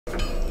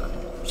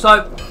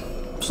So,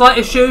 slight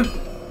issue.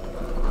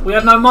 We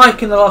had no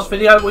mic in the last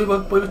video. We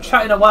were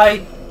chatting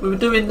away. We were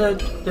doing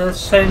the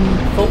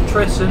Sen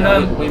Fortress, and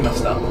yeah, we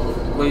messed up.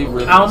 We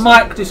really our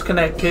messed mic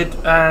disconnected,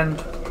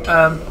 and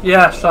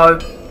yeah, so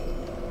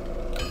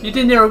you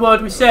didn't hear a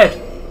word we said.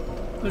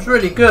 It was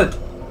really good.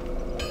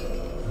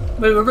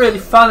 We were really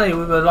funny.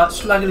 We were like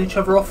slagging each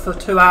other off for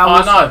 2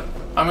 hours. I know.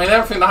 I mean,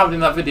 everything that happened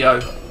in that video.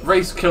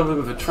 Reese killed me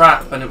with a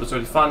trap, and it was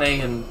really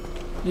funny. And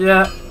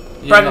yeah,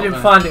 Brandon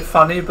didn't find it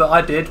funny, but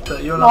I did.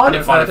 But you're not going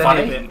to find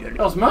any of it.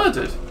 I was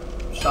murdered.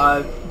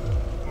 So.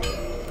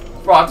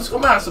 Right, I've just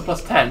got my answer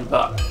plus 10,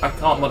 but I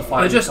can't modify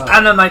it. We'll just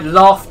animate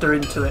laughter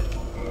into it.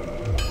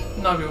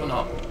 No, we will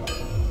not.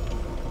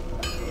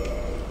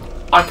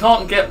 I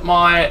can't get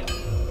my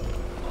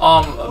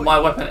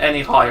weapon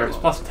any higher. It's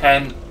plus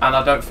 10, and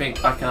I don't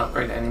think I can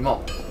upgrade it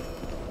anymore.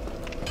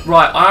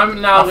 Right,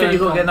 I'm now. I think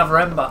you've got to get another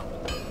ember.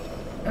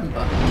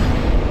 Ember.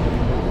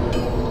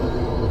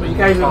 Well, you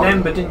gave him an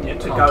ember, didn't you,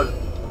 to go?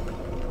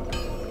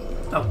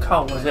 Oh,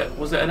 coal. Was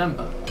it an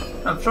ember?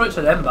 I'm sure it's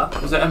an ember.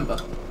 Was it ember?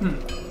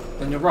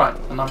 Then you're right,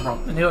 and I'm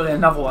wrong. And he'll get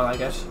another one, I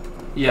guess.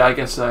 Yeah, I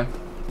guess so.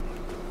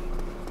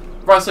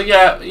 Right, so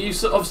yeah,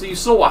 obviously you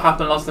saw what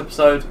happened last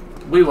episode.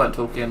 We weren't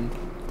talking.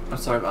 I'm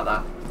sorry about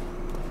that.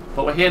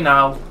 But we're here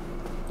now.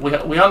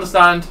 We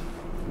understand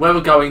where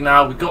we're going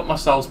now. We got my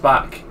souls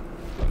back.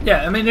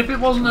 Yeah, I mean, if it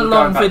wasn't a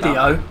long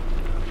video,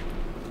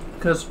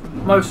 because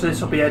most of this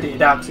will be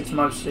edited out, because it's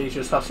mostly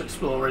just us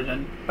exploring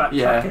and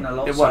backtracking a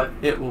lot.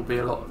 It will be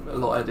a lot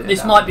edited.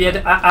 This might be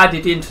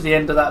added into the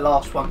end of that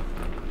last one.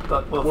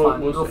 But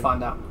we'll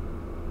find out.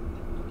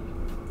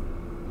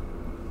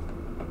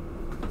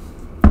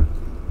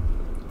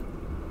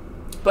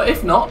 But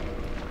if not,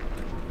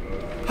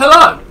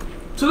 hello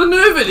to the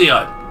new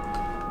video.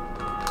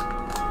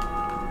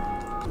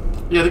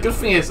 Yeah, the good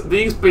thing is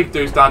these big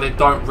dudes down here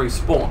don't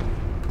respawn.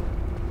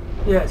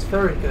 Yeah, it's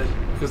very good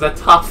because they're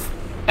tough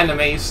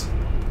enemies.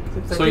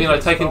 So you know,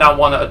 taking down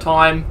one at a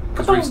time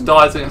because Reese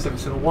dies against every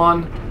single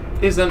one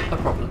isn't a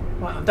problem.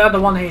 Right, I'm down to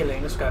one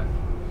healing. Let's go.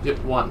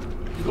 Yep, one.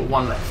 You've got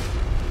one left.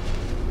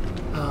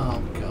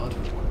 Oh god.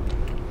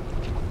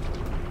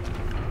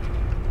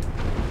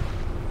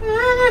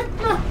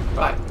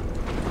 Right.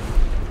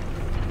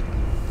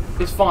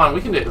 It's fine,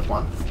 we can do it with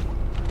one.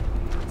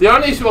 The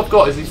only issue I've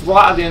got is he's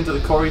right at the end of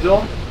the corridor,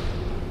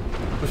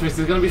 which means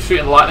he's going to be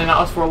shooting lightning at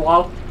us for a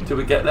while until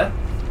we get there.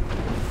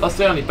 That's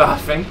the only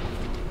bad thing.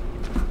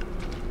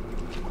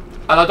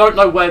 And I don't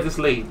know where this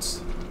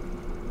leads.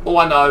 All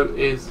I know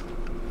is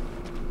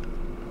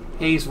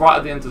he's right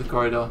at the end of the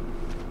corridor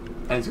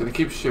and he's going to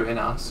keep shooting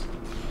at us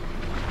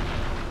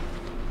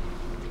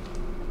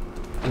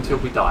until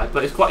we die.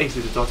 But it's quite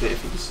easy to dodge it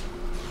if you just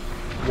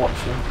watch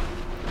him.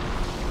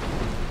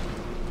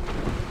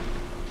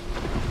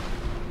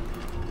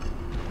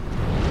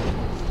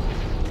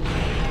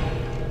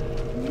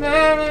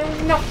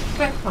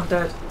 I'm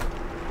dead.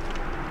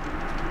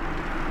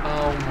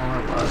 Oh my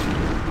word.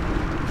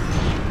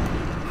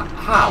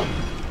 How?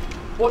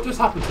 What just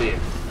happened to you?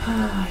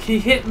 He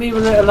hit me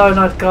with it alone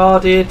I'd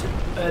guarded,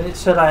 and it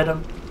said I had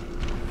him.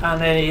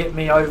 And then he hit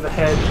me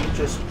overhead and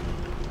just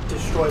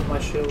destroyed my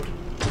shield.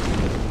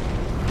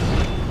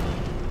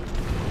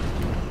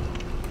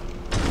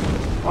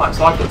 Right,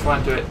 so I've got to try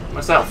and do it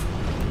myself,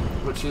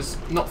 which is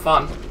not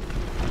fun.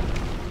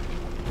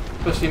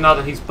 Especially now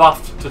that he's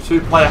buffed to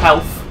 2-player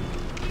health,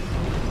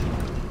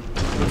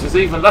 which is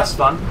even less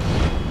fun.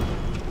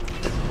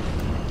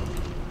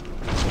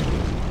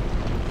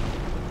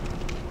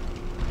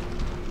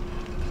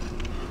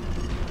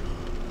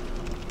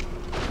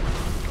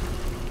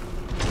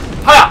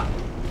 Hiya!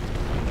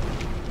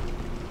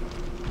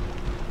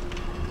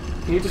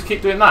 Can you just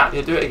keep doing that?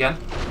 Yeah, do it again.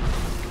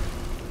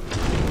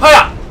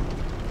 Hiya!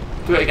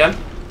 Do it again.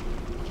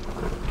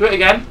 Do it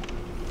again.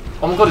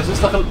 Oh my god, is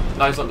this like a...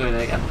 No, he's not doing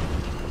it again.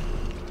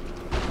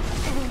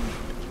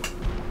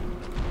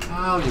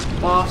 Oh, you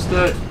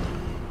bastard.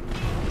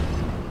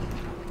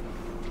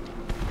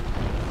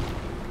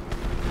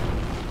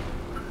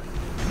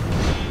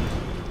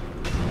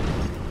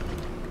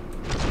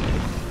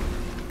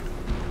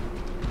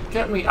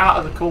 Get me out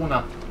of the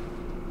corner.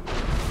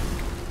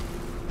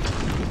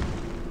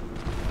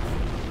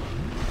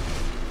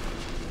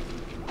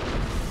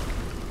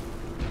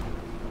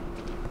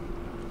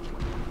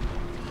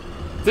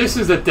 This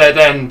is a dead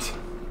end,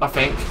 I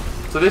think.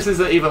 So this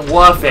isn't even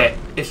worth it.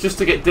 It's just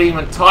to get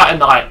Demon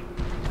Titanite.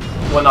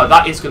 Well, no,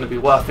 that is going to be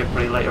worth it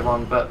pretty later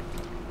on, but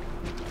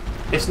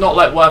it's not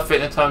like worth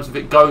it in terms of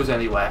it goes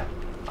anywhere.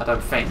 I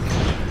don't think.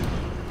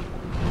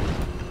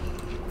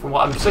 From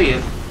what I'm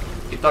seeing,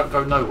 it don't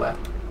go nowhere.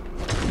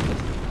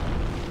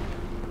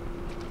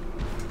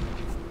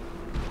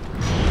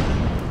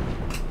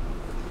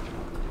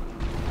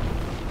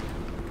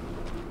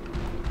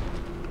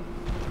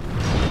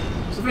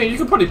 So I mean, you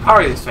can probably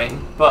parry this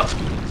thing, but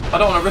I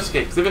don't want to risk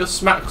it because if it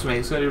smacks me,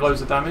 it's going to do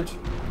loads of damage.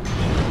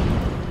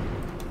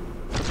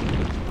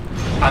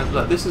 And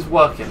look, this is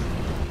working.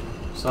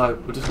 So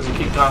we're just going to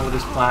keep going with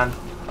this plan.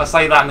 I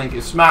say that and then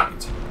get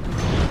smacked.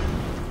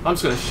 I'm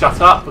just going to shut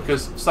up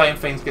because saying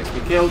things gets me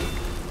killed.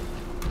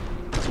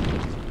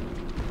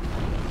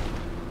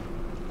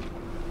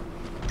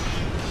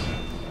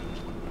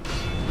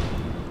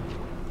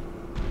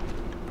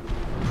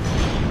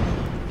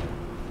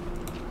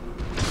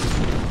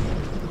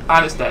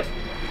 And it's dead.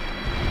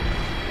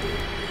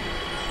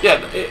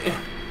 Yeah,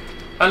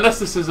 unless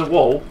this is a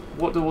wall,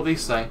 what do all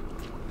these say?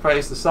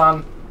 Praise the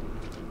sun.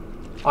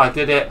 I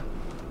did it.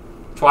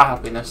 Try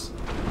happiness.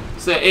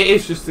 So it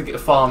is just to get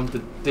farm the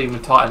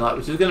Demon Titanite,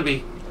 which is going to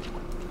be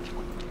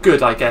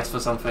good, I guess, for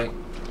something.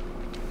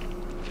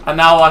 And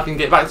now I can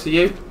get back to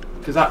you,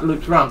 because that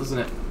loops around, doesn't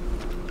it?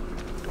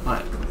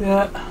 Right.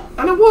 Yeah.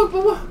 And then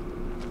what?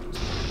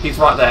 He's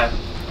right there.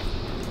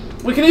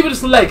 We can either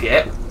just leg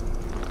it,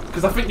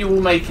 because I think you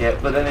will make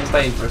it, but then it's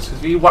dangerous, because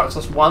if you wax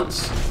us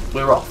once,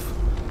 we're off.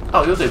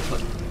 Oh, you're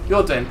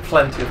doing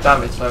plenty of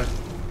damage, so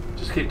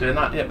just keep doing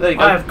that. Yep, there you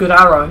go. I have good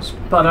arrows,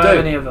 but I don't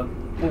have any of them.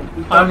 Well,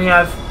 I only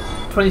have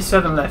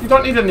 27 left. You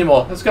don't need any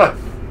more. Let's go.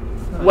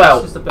 No,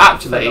 well,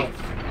 actually,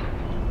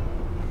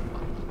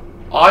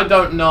 I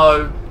don't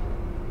know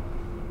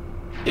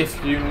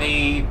if you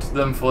need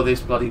them for this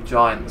bloody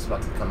giant that's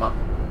about to come up.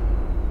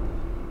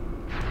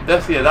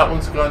 Yeah, that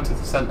one's going to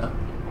the centre.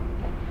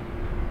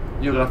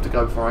 You're going to have to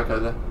go before I go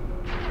there.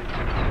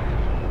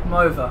 I'm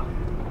over.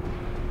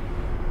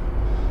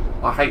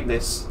 I hate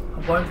this. I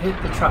won't hit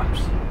the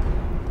traps.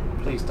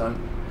 Please don't.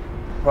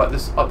 Right,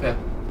 this up here.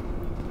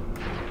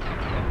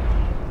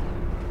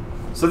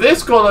 So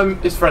this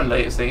golem is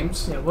friendly, it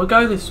seems. Yeah, we'll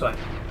go this way.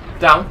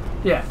 Down.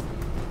 Yeah.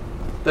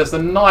 There's the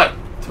knight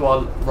to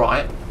our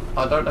right.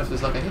 I don't know if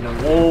there's like a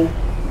hidden wall.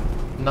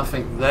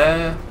 Nothing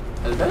there.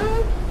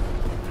 Hello?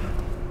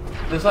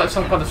 There's like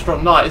some kind of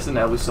strong knight, isn't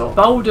there, we saw?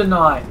 Boulder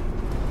Knight.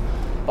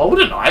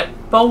 Boulder Knight?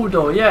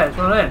 Boulder, yeah, it's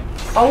one of them.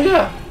 Oh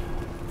yeah.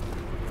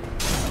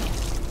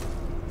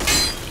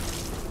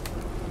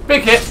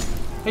 Big hit.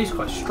 He's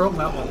quite strong,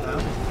 that one now.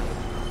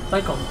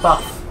 They got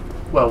buff.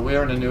 Well,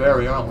 we're in a new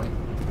area, aren't we?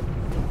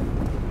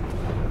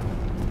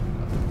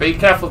 Be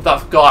careful of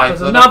that guy.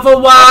 There's another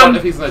one! I wonder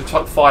if he's going to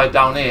chuck fire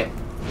down here.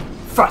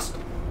 Thrust.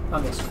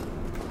 I missed.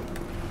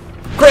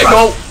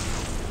 Critical!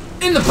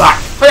 In the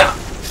back! Hiya!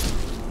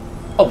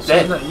 Oh, So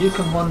dead. look, you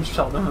can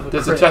one-shot them with a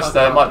There's crit. a chest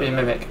there, it might be a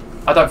mimic.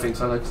 I don't think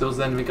so, though, because there was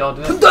an enemy guard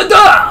in it.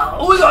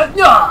 Oh my god,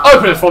 yeah!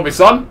 Open it for me,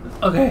 son!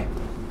 Okay.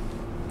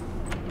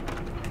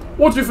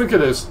 What do you think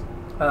it is?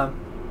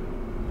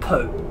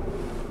 Poo.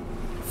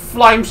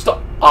 Flame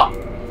stop.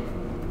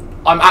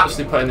 I'm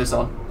actually putting this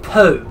on.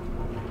 Poo.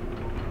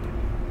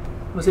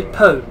 Was it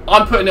poo?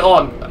 I'm putting it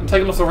on. I'm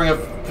taking off the ring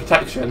of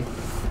protection.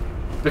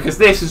 Because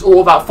this is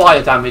all about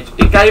fire damage.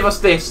 It gave us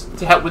this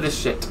to help with this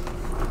shit.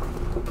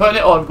 We're putting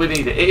it on, we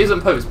need it. It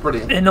isn't poo, it's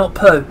brilliant. They're not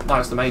poo. No,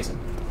 it's amazing.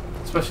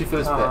 Especially for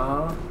this bit.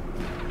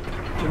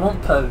 Do you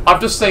want poo? I've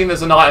just seen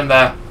there's an item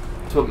there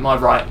to my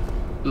right.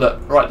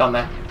 Look, right down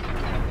there.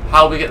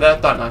 How we get there?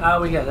 Don't know. How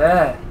we get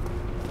there?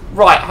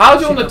 Right, how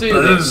do you want to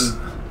do this?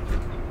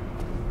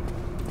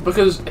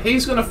 Because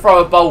he's going to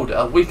throw a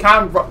boulder. We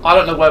can... I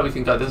don't know where we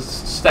can go. There's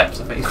steps,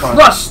 I think.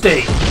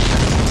 Rusty!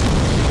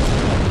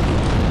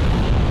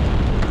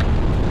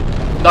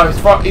 No,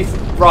 he's...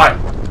 Right.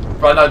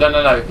 Right,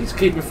 no. He's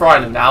keeping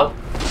frying him now.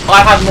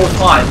 I had more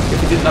time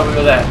if he didn't know we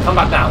were there. Come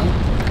back down.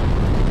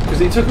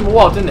 Because it took him a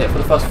while, didn't it, for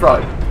the first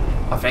throw?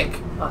 I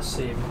think. I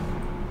see him.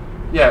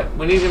 Yeah,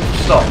 we need him to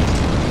stop.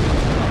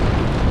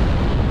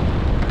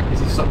 Is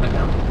he stopping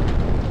now?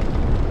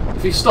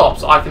 If he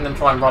stops, I can then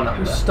try and run over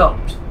He there.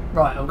 stopped.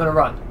 Right, I'm gonna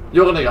run.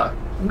 You're gonna go.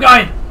 I'm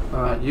going!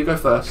 Alright, you go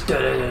first.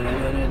 Up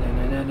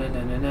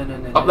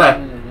Up there.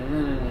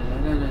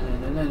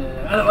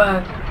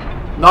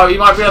 No, you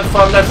might be able to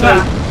throw him there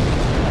too.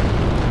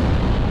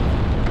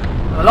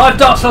 Alive,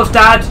 Dark Souls,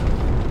 Dad!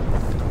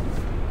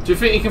 Do you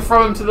think you can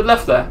throw him to the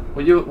left there?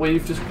 Where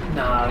you've just...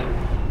 No.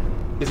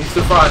 Is he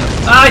still throwing him?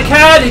 I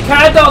can! He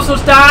can, Dark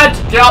Souls, Dad!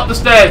 Get up the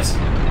stairs!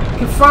 I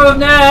can throw him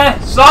there!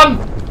 Son!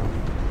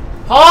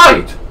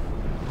 Hide!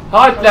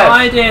 Hide I'm there!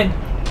 hiding!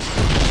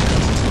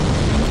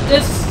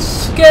 There's a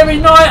scary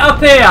knight up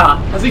here!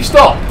 Has he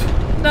stopped?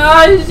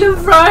 No, he's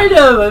afraid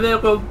of him! They'll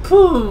go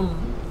boom!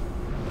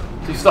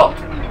 Has he stopped?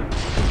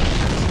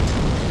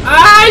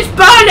 Ah, he's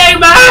burning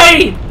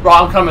me!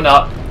 Right, I'm coming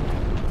up.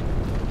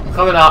 I'm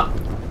coming up.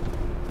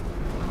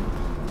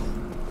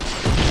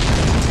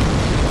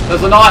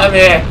 There's an item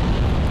here.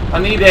 I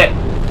need it.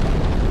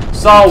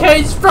 Sold.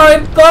 He's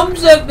throwing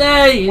bombs at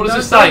me! What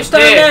does it Don't say?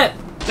 stand Here. there.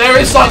 There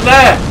is something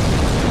there.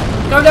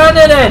 Go down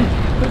there then!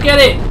 Go get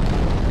it!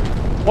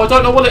 Well, I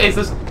don't know what it is.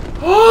 There's...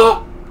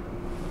 Oh!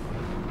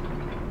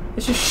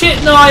 It's a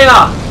shit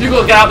Naya! You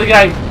got to get out of the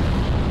game.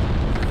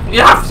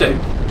 You have to.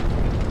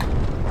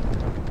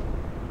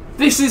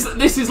 This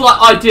is like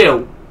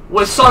ideal.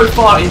 We're so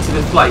far into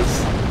this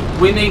place.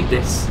 We need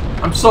this.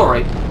 I'm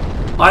sorry.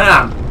 I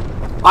am.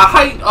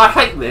 I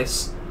hate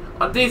this.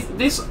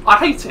 This I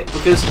hate it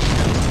because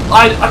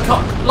I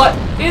can't, like,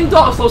 in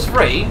Dark Souls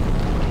 3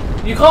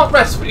 you can't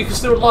rest but you can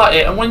still light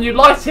it, and when you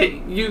light it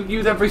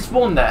you then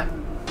respawn there.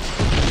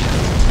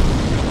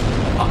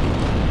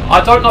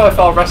 I don't know if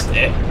I'll rest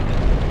it,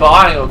 but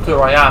I ain't got a clue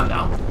where I am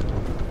now.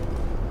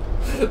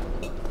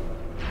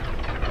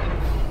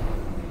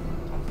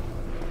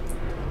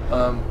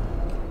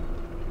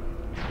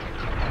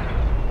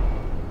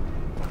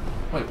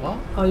 Wait, what?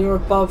 Oh, you're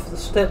above the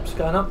steps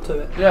going up to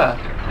it. Yeah.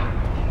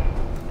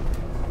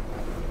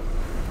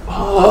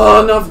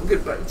 Oh, no,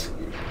 get back to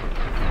you.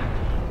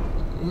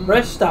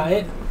 Rest at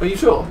it. Are you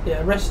sure?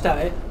 Yeah, rest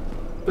at it.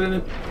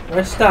 Brilliant.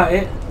 Rest at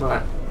it.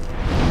 Right.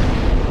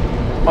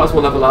 Might as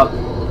well level up.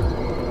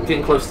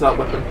 Getting close to that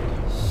weapon.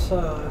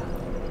 So.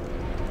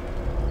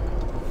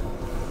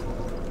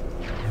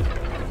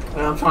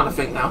 I'm trying to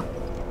think now.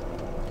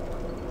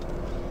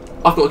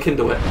 I've got to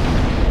kindle it.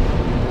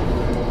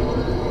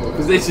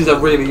 Because this is a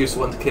really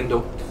useful one to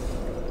kindle.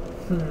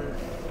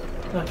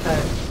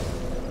 Okay.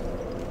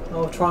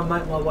 I'll try and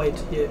make my way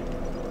to you.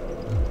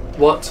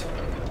 What?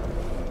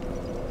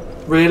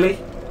 Really?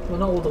 Well,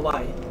 not all the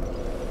way.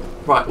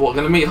 Right, what,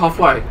 going to meet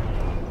halfway?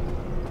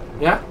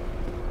 Yeah?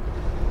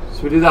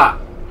 So we do that.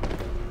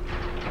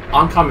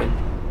 I'm coming.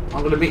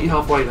 I'm going to meet you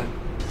halfway then.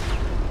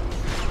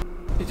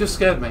 You just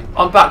scared me.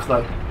 I'm back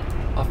though.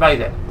 I've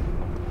made it.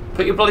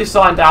 Put your bloody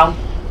sign down.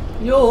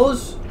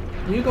 Yours?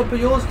 You got to put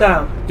yours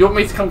down. You want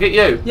me to come get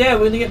you? Yeah,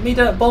 we're going to get me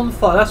down at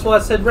bonfire. That's why I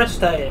said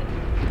rest at it.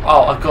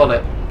 Oh, I got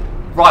it.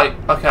 Right,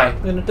 okay.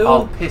 We're going to do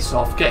Oh, piss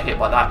off. Get hit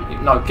by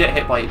that. No, get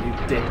hit by it, you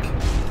dick.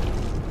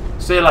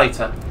 See you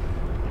later.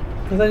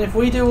 Because then if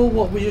we do all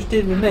what we just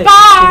did with me,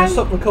 Bye! we're going to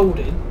stop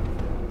recording.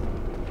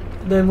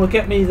 Then we'll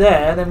get me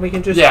there, then we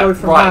can just go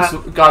from right, that. so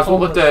guys, what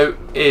we'll onwards. do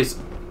is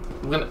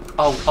we're gonna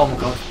oh my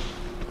god.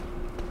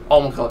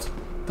 Oh my god.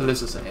 The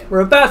lizards are here. We're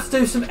about to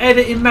do some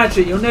editing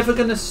magic. You're never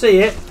going to see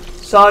it,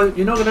 so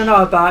you're not going to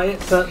know about it,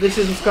 but this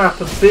is what's going to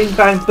happen. Bing,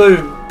 bang,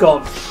 boom,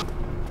 gone.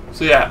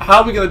 So yeah,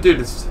 how are we gonna do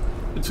this?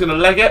 We're just gonna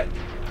leg it.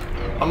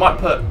 I might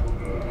put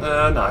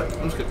no,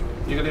 I'm just gonna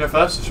you gonna go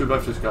first, or should we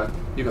both just go?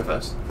 You go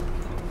first.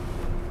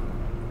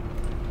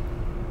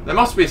 There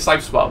must be a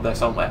safe spot up there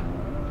somewhere.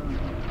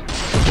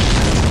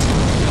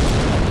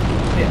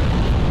 Yeah.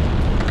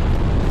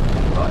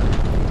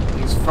 Right.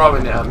 He's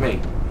throwing it at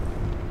me.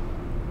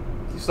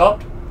 He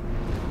stopped?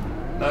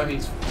 No,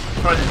 he's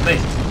throwing it at me.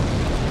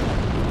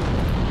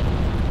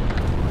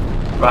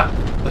 Right,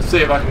 let's see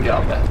if I can get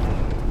up there.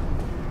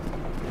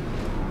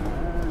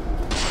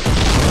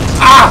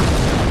 Ah!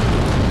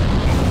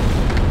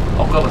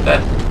 Oh god, I'm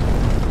dead.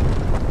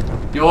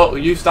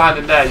 You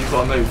standing there, you've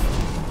got to move.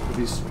 If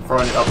he's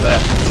throwing it up there,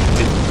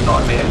 it's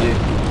not at me, at you.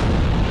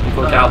 You've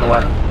got to get out of the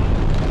way.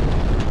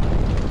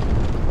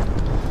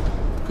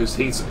 Because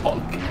he's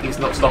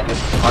not stopping. I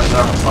don't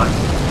know how time.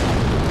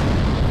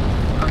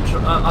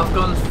 I've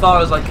gone as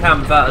far as I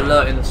can without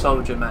alerting the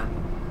soldier man.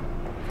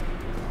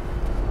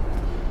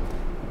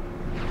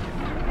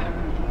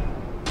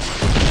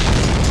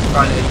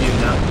 Trying it at you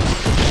now.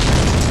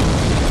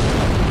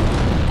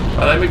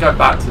 Right, let me go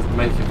back to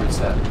make it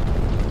reset.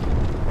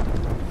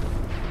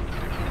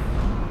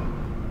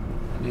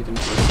 I need him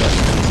to reset.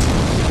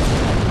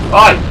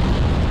 Right!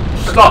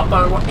 Stop!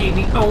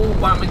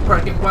 Whammy,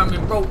 crack it, whammy,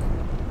 roll.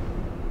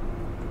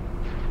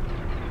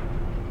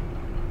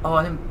 Oh,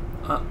 I didn't.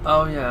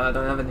 Oh, yeah, I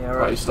don't have any arrows.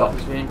 Right, you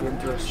stopped. We ain't been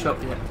to a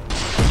shop yet.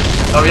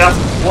 Oh, he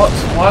hasn't. What?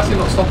 Why is he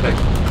not stopping?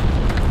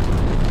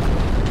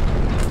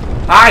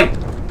 Hey!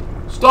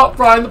 Stop,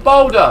 Brian, the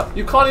boulder!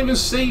 You can't even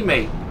see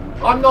me.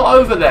 I'm not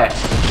over there.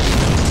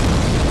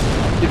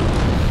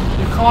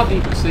 You can't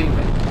even see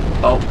me.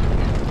 Oh.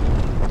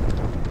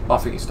 I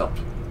think he stopped.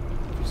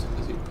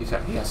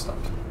 He has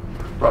stopped.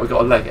 Right, we've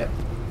got to leg it.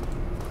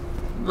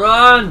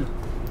 Run!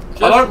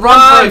 I don't run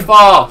very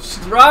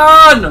fast!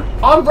 Run!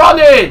 I'm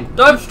running!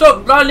 Don't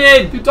stop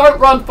running! You don't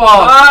run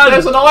fast! Run!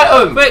 There's an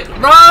item! Quick,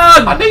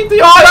 run! I need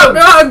the item!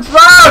 Run!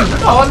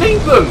 No, I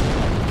need them!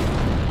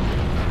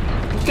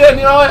 I'm getting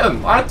the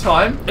item! I had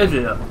time.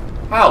 Idiot.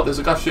 How? There's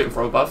a guy shooting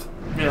from above.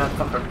 Yeah,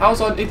 fucker. How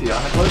was I an idiot? I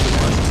had loads of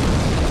time.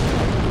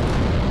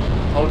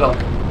 Hold on.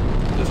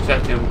 Just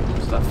checking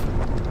stuff.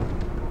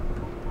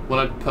 When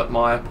I put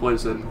my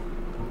poison...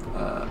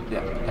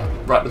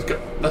 yeah. Right, let's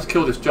go. Let's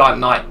kill this giant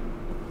knight.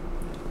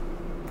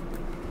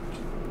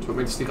 Do you want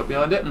me to sneak up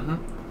behind it?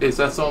 Mm-hmm. Is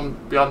there someone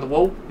behind the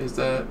wall? Is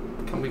there...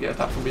 Can we get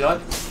attacked from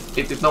behind?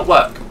 It did not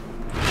work.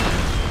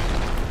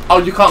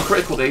 Oh, you can't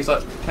critical these,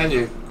 can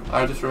you?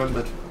 I just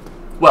remembered.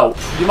 Well,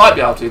 you might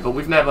be able to, but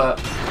we've never...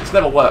 It's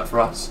never worked for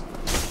us.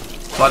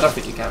 So I don't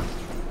think you can.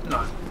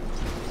 No.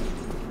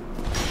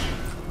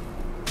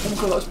 Oh my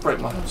god, let's break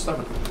my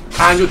stomach.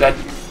 And you're dead.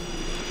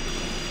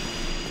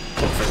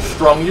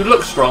 Strong. You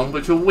look strong,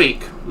 but you're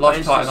weak.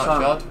 Life Titan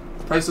Shard.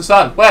 Praise the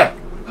sun. Where?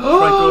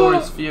 My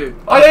glorious view.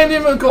 I ain't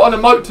even got an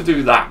emote to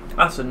do that.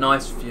 That's a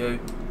nice view.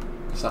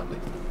 Exactly.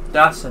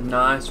 That's a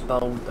nice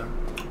boulder.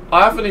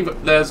 I haven't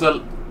even... There's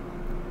a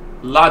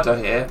ladder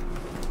here,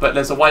 but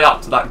there's a way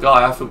up to that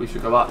guy. I think we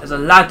should go up. There's a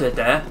ladder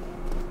there.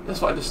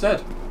 That's what I just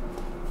said.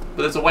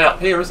 But there's a way up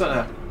here, isn't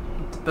there?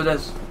 But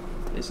there's...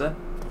 Is there?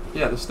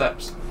 Yeah, there's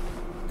steps.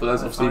 But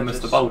there's obviously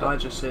Mr. Boulder. I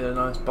just see a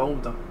nice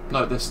boulder.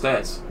 No, there's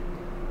stairs.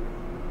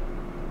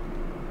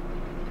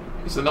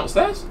 Is there not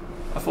stairs?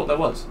 I thought there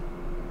was.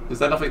 Is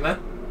there nothing there?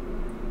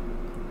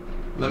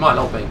 There might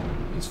not be.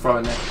 He's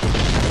throwing it.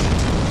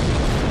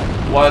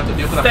 Why?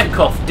 You're gonna Feck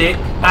off, dick.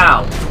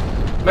 Ow.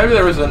 Maybe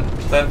there isn't.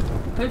 Then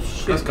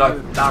let's go.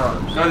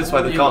 Barrows. Go this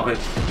way. There can't be.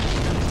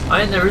 I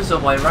think there is a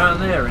way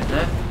round there, isn't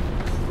there?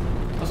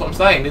 That's what I'm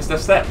saying. Is there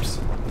steps?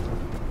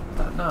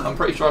 Don't No. I'm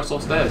pretty sure I saw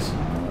stairs.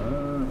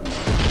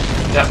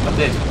 Yeah, I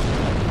did.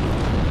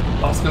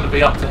 That's going to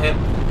be up to him.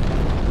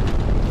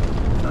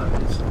 No,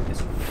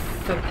 it's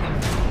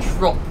fucking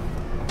drop.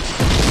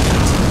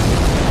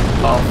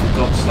 Oh, for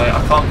God's sake,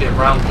 I can't get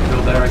round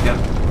until there again.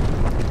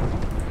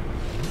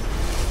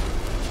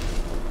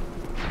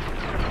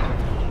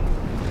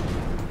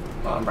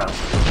 Oh, I'm round.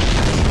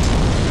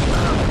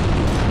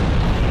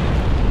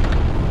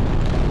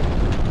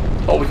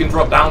 Oh, we can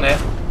drop down there.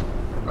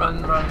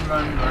 Run.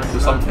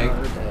 There's something.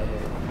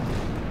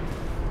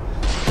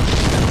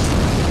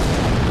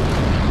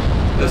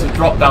 There's a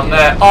drop down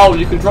there. Oh,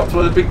 you can drop to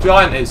where the big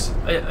giant is.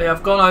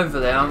 I've gone over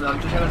there. I'm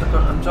just having to.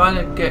 I'm trying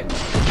to get to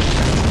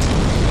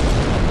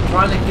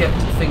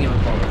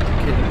Thingamabobber to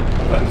kill him.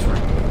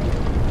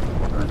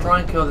 I'm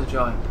trying to kill the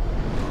giant.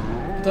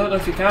 I don't know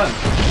if you can.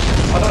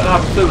 I don't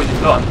have a clue what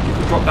you've done. You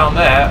can drop down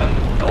there,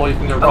 or you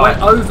can go right.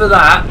 I went over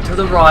that to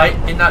the right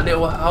in that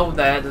little hole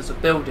there. There's a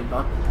building,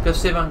 man. Go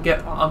see if I can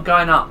get. I'm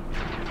going up.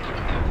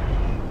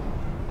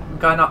 I'm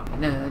going up.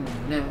 No.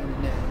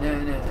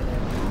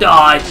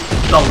 Die,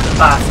 golden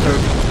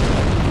bastard.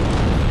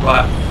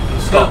 Right,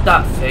 stop. Killed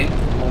that thing.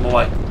 I'm on the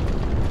way.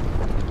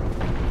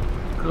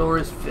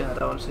 Glorious. Yeah, I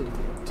don't want to see it.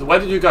 So where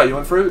did you go? You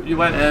went through? You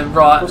went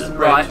right. across the bridge?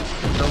 Right.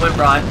 I went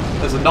right.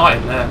 There's a knight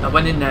in there. I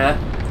went in there.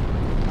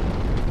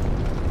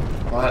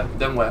 Right,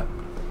 then where?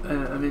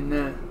 I'm in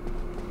there.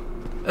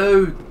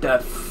 Who the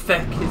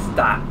feck is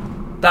that?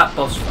 That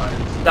boss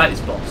fight. That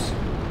is boss.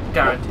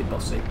 Guaranteed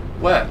bossy.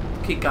 Where?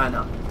 Keep going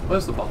up.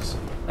 Where's the boss?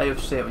 You'll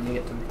see it when you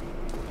get to me.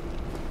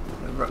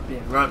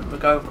 Right, we'll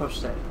go across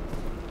there.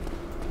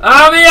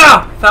 I'm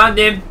here! Found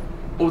him.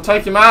 We'll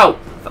take him out.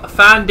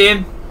 Found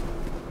him.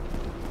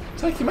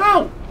 Take him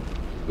out.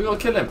 We gotta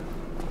kill him.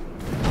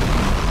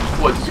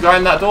 What, did you go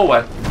in that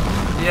doorway?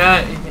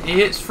 Yeah, he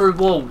hits through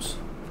walls.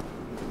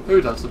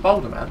 Who does? The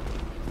boulder man?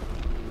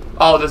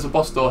 Oh, there's a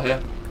boss door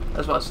here.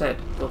 That's what I said.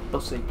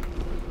 Bossy.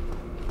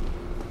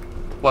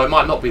 Well, it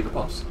might not be the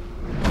boss.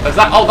 Is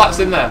that? Oh, that's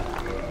in there.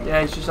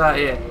 Yeah, he's just out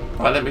here.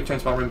 Right, let me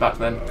change my room back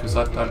then, because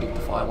I don't need the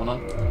fire one on.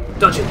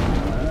 Dodge it.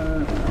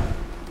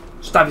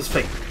 Stab his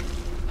feet.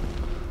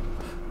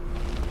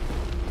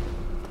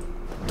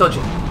 Dodge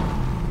it.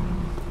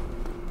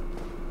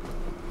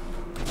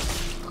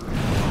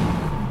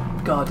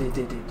 God, he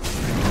did it.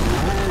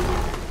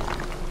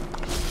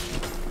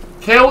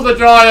 Kill the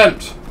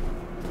giant!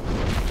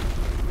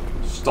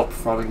 Stop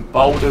throwing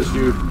boulders,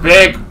 you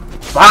big,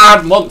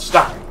 bad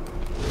monster!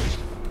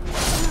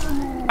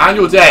 And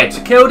you're dead!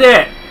 Killed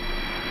it!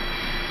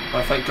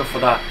 Oh, thank God for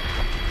that.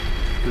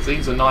 Because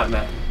he's a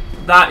nightmare.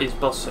 That is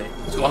bossy.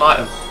 He's got an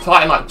item.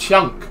 Titanite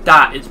chunk.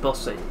 That is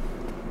bossy.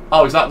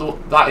 Oh, is that the...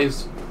 That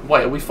is...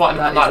 Wait, are we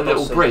fighting on that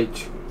little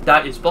bridge?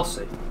 That is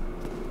bossy.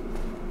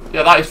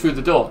 Yeah, that is through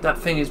the door. That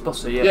thing is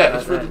bossy, yeah. Yeah,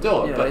 it's through the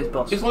door. Yeah, but it's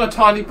boss. it's on a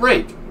tiny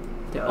bridge.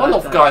 Yeah, I'm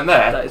not going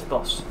there. That is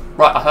boss.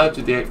 Right, I heard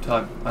you the 8th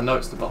time. I know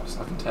it's the boss.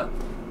 I can tell.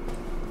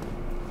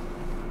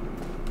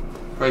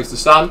 Praise the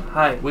sun.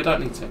 Hey. We don't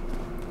need to.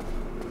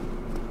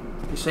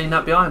 You seen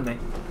that behind me?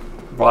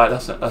 Right,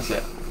 that's it. That's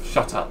it.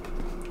 Shut up.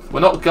 We're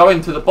not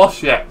going to the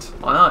boss yet.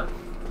 I know.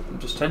 I'm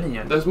just telling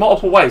you. There's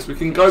multiple ways. We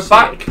can go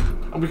back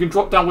and we can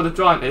drop down where the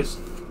giant is,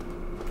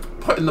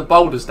 putting the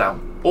boulders down.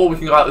 Or we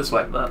can go out this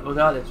way. But we'll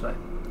go this way.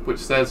 Which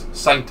says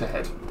Saint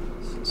ahead.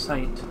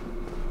 Saint.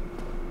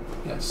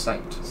 Yes,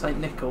 Saint. Saint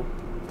Nickel.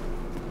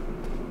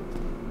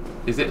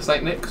 Is it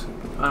Saint Nick's?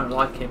 I don't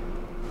like him.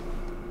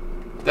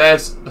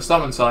 There's a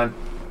summon sign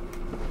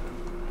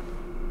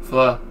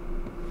for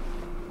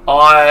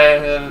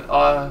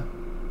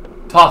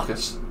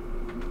Tarkus.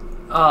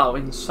 Oh,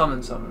 in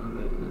summon.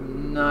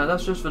 No,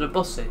 that's just for the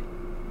bossy.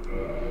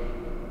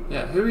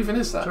 Yeah, who even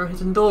is that? Is there a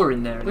hidden door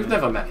in there? We've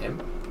never met him.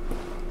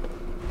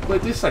 Well,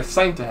 it did say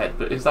Saint ahead,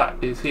 but is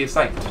he a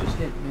saint? Just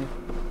him,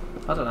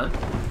 yeah. I don't know.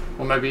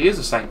 Or maybe he is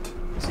a saint.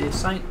 Is he a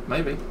saint?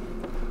 Maybe.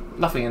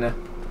 Nothing in there.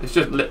 It's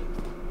just lit.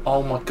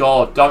 Oh my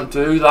God! Don't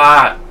do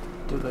that.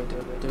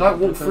 Don't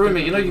walk through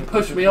me. You know you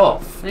pushed me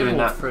off doing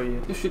that. Through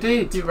you. Yes, you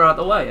did. You were out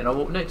of the way, and I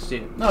walked next to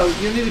you. No,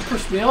 you nearly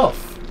pushed me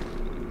off.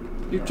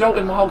 You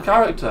jolted my whole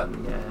character.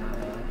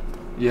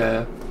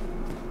 Yeah.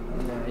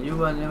 No, you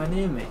weren't anywhere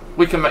near me.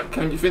 We can make.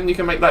 Can you think you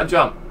can make that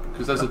jump?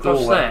 Because there's Across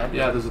a doorway. there?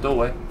 Yeah, there's a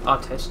doorway. I'll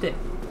test it.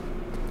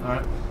 All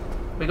right.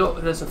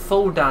 There's a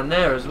fall down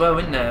there as well,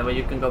 isn't there, where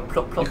you can go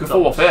plop plop. You can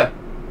fall off here.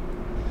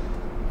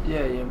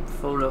 Yeah, you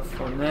fall off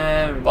from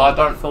there. And But I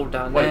don't fall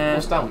down wait, there.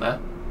 what's down there?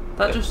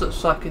 That just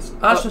looks like it's.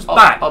 That's just oh,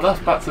 back. Oh, that's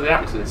back to the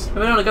axes.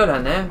 We don't want to go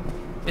down there.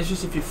 It's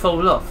just if you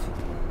fall off.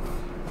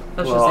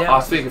 That's Well, just the I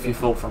axis. think if you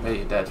fall from here,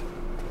 you're dead.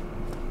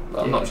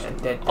 Well, I'm Yeah, not sure.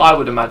 dead. I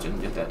would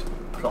imagine you're dead.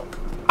 Plop.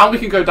 And we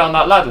can go down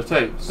that ladder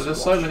too. So there's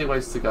so Swash. many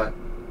ways to go.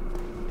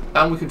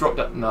 And we can drop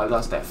that. No,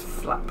 that's death.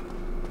 Flap.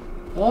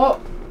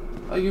 What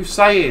are you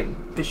saying?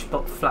 Bish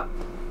bop flap.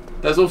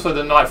 There's also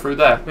the knight through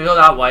there. We go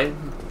that way.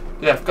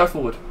 Yeah, go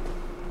forward.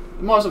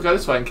 We might as well go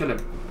this way and kill him.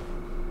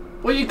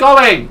 Where are you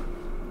going?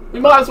 We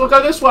might as well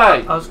go this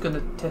way. I was going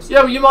to test.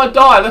 Yeah, well, you might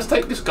die. Let's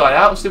take this guy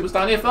out and see what's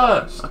down here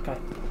first. Okay.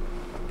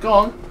 Go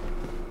on.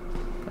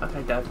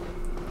 Okay, Dad.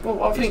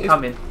 Well, I think He's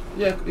coming.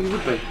 Yeah, he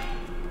would be.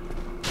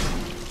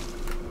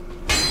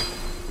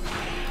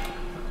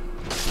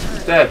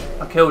 He's dead.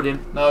 I killed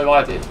him. No,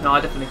 I did. No,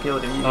 I definitely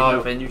killed him. You did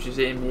nothing. You just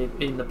hit him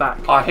in the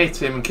back. I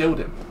hit him and killed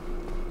him.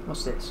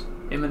 What's this?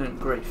 Imminent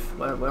grief.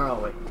 Where are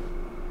we?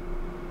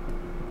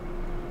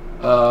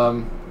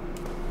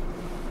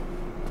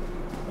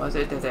 Why is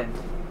it a dead end?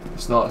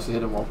 It's not. It's a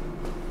hidden wall.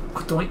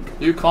 Doink.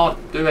 You can't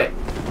do it.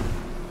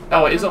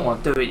 Oh, it isn't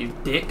one. Do it, you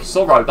dick.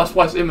 Sorrow. That's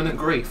why it's imminent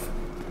grief.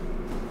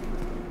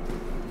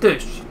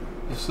 Douche.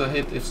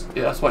 Yeah,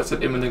 that's why it's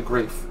an imminent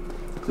grief.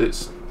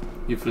 Because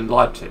you've been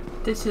lied to.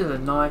 This is a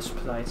nice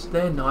place.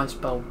 They're nice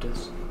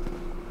boulders.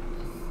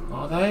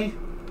 Are they?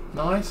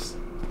 Nice?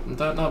 I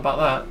don't know about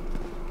that.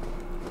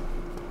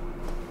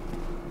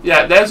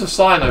 Yeah, there's a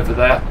sign over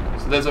there.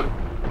 So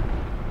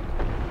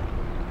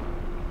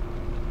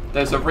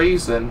there's a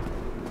reason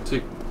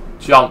to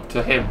jump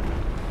to him.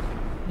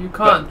 You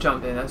can't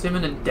jump in. That's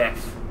imminent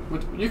death.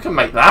 You can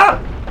make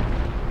that.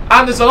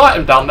 And there's an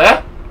item down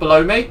there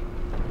below me.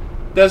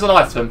 There's an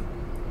item.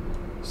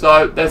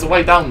 So there's a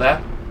way down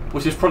there,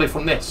 which is probably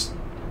from this.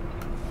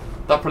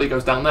 That probably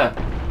goes down there.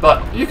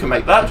 But you can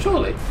make that,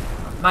 surely.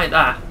 Make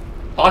that.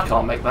 I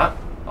can't make that.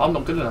 I'm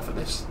not good enough at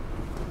this.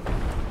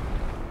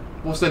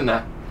 What's in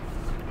there?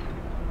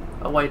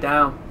 A way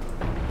down.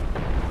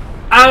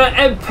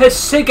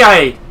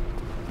 Empesige!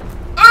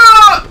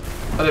 Ah!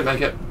 I didn't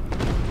make it.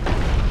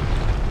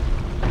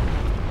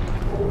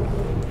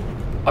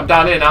 I'm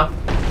down here now.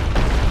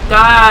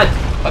 Dad!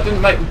 I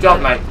didn't make the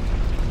jump, mate.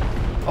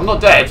 I'm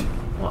not dead.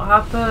 What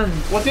happened?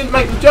 Well, I didn't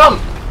make the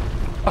jump.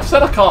 I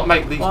said I can't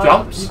make these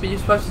jumps. But you're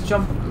supposed to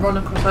jump and run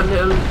across that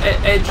little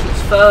edge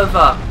that's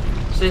further.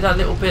 See that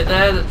little bit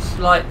there that's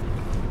like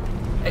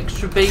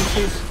extra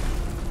beaches?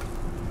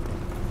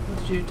 What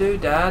did you do,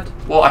 Dad?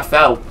 Well, I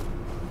fell.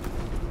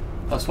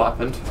 That's what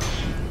happened.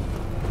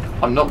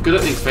 I'm not good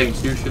at these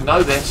things. You should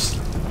know this.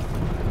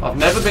 I've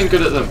never been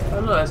good at them. I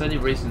don't know if there's any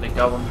reason to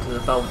go onto the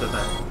boulder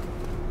there.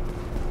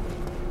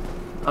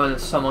 I mean,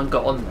 someone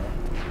got on there.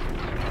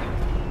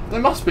 There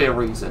must be a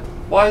reason.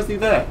 Why is he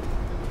there?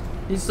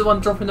 He's the one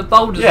dropping the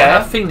boulders. Yeah,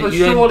 that thing that but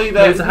you surely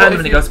move the hand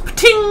and it goes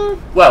ting.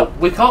 Well,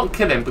 we can't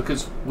kill him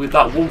because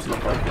that wall's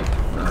not broken.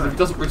 Because if he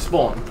doesn't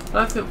respawn.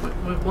 I don't think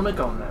we want to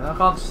go on there. I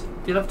can't.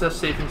 You'll have to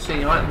see if you can see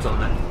any items on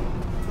there.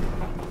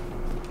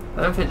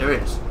 I don't think there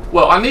is.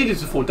 Well, I needed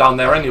to fall down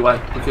there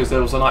anyway because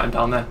there was an item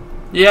down there.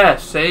 Yeah,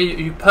 see,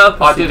 you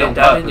purposely did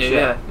that, didn't you?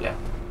 Yeah.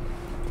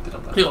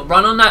 So you got to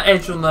run on that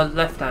edge on the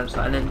left-hand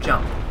side and then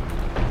jump.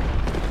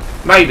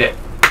 Made it.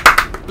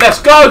 Let's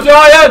go,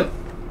 Giant!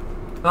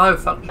 No,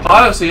 fuck.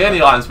 I don't see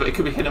any items, but it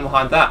could be hidden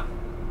behind that.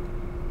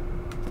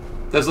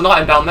 There's an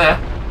item down there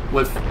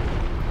with...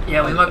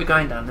 Yeah, we might be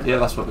going down there. Yeah,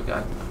 that's where we're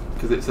going.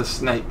 Because it's a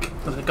snake.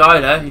 There's a guy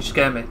there, you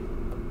scare me.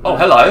 Oh,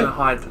 hello. I'm gonna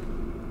hide.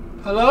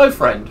 Hello,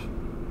 friend.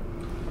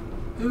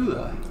 Who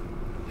the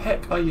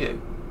heck are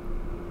you?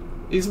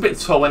 He's a bit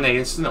tall, isn't he?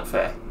 It's not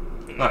fair.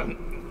 Right.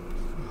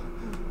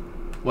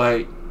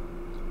 Wait.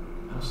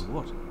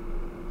 What?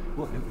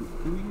 What?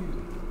 Who are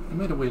you? He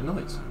made a weird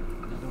noise.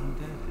 Another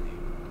undead.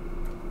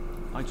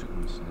 I took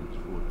my sense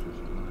fortress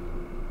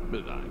alive.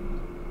 But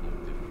I'm no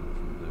different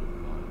from those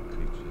vile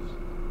creatures.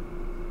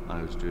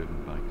 I was driven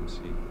by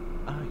conceit.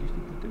 Ah, you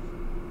think they're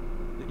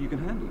different? That you can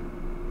handle it?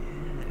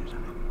 Yes, I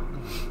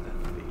know that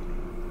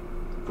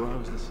feeling. For I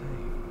was the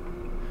same.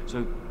 So,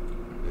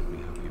 let me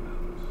help you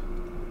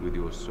out with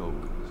your soul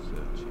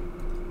searching.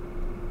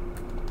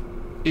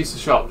 East the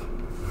shop.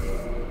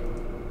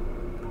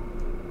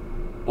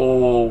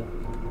 Oh.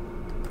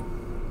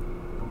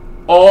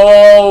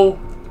 Oh!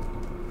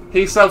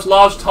 He sells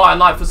large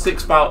titanite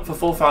for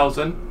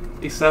 4,000.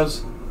 He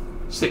sells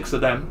 6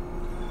 of them.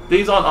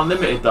 These aren't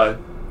unlimited though,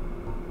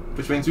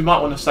 which means we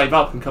might want to save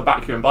up and come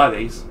back here and buy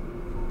these.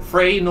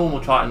 3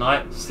 normal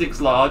titanite, 6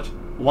 large,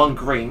 1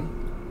 green.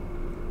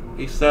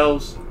 He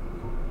sells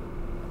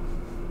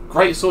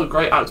great sword,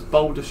 great axe,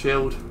 boulder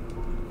shield.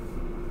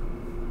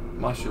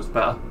 My shield's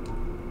better.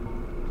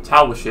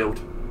 Tower shield,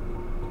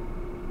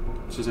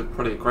 which is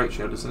probably a great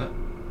shield, isn't it?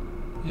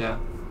 Yeah.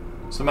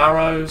 Some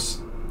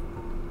arrows.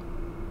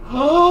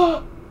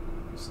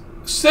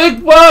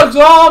 Sigburg's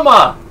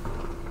armour!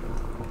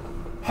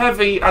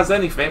 Heavy as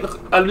anything. Look,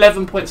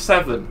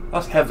 11.7.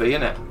 That's heavy,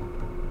 isn't it?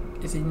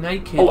 Is he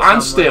naked? Oh,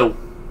 and somewhere? steel.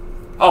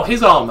 Oh,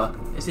 his armour.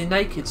 Is he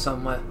naked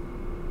somewhere?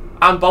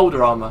 And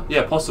boulder armour.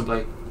 Yeah,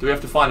 possibly. Do we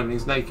have to find him and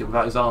he's naked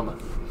without his armour?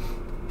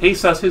 He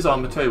sells his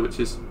armour too, which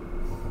is...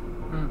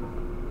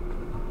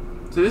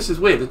 So this is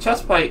weird. The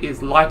chest plate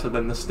is lighter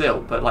than the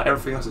steel, but like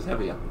everything else is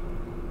heavier.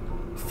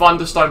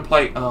 Thunderstone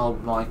plate. Oh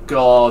my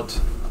god.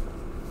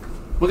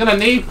 We're going to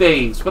need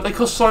these, but they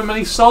cost so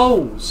many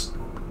souls.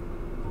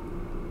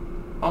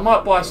 I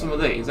might buy some of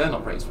these. They're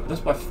not very expensive.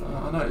 Let's buy...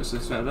 I know it's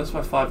expensive. Let's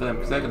buy 5 of them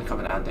because they're going to come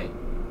in handy.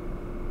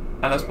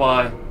 And let's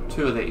buy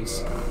 2 of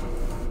these.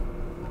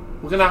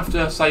 We're going to have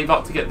to save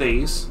up to get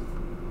these.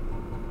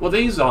 Well,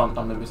 these aren't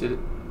unlimited.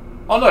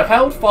 Oh no,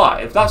 held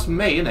 5. That's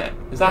me, innit?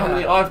 Is that how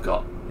many I've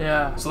got?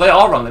 Yeah. So they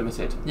are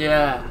unlimited.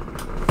 Yeah.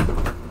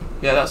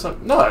 Yeah, that's...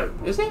 No,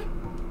 is it?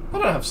 I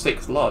don't have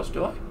 6 large,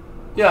 do I?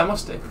 Yeah, I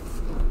must do.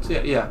 So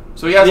yeah.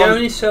 So he has. He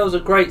only sells a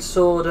great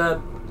sword.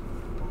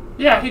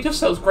 Yeah, he just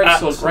sells great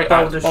sword, great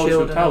axe, boulder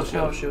shield,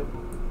 power shield.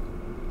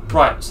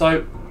 Right.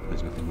 So.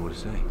 There's nothing more to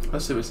say.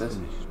 Let's see what it says.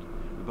 Finished.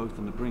 We're both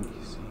on the brink,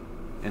 you see.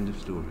 End of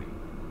story.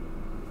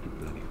 You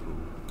bloody fool.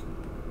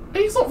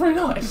 He's not very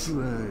nice. Give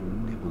you a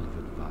nibble of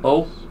advice.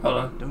 Oh, hold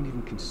on. Don't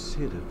even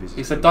consider visiting.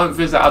 He said, "Don't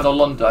visit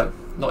Adolondo,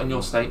 not in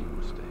your state."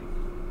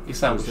 You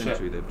sound with shit.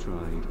 They've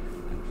tried and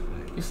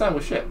failed. You sound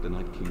with shit. The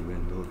Night King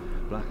Rendell,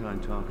 Black Iron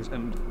Tarkus,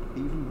 and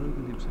even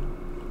Rogan himself.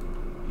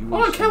 You I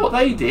don't care what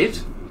they did.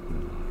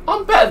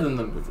 I'm better than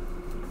them.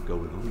 Go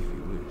along if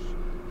you wish.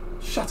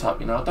 Shut up,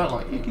 you know, I don't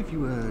like I'll you. give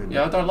you a...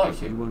 Yeah, I don't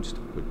like You you. won't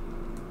stop it.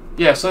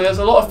 Yeah, so there's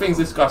a lot of things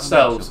this guy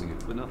sells.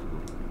 But nothing.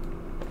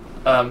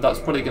 That's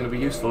probably going to be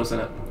useful, isn't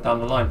it? Down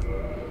the line.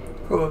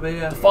 Probably,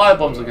 yeah. The fire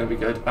bombs are going to be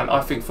good, and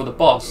I think for the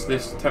boss,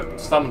 this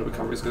stamina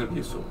recovery is going to be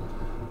useful.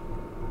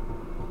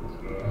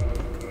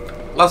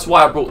 That's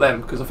why I brought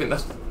them, because I think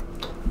that's...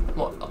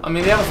 Well, I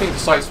mean, the other things are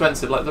so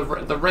expensive, like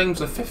the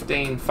rings are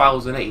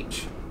 15,000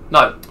 each.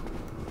 No.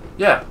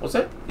 Yeah, was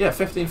it? Yeah,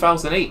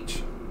 15,000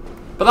 each.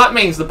 But that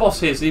means the boss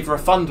here is either a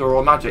thunder or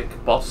a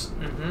magic boss.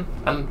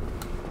 And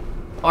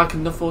I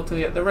can afford to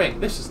get the ring.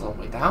 This is a long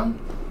way down.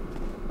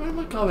 Where am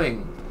I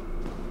going?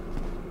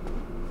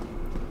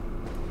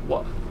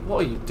 What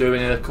are you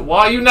doing in the...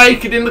 Why are you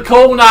naked in the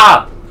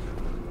corner?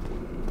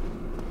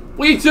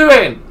 What are you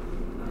doing?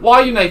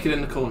 Why are you naked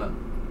in the corner?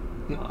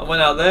 I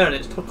went out there and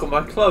it's took all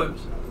my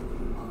clothes.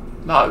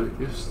 No,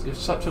 you're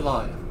such a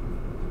liar.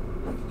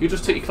 You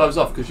just took your clothes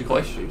off because you've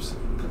got issues.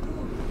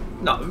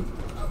 No.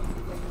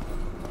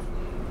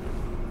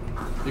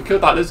 You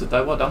killed that lizard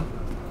though, well done.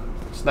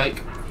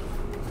 Snake.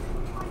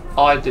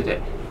 I did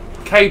it.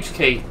 Cage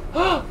key.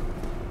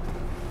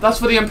 That's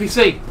for the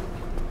NPC.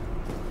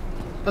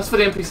 That's for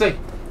the NPC.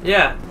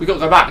 Yeah. We got to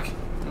go back.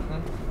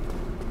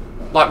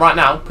 Like right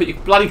now, put your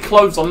bloody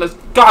clothes on, let's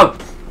go!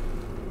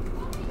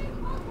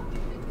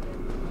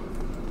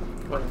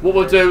 What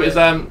we'll do is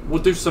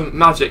we'll do some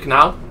magic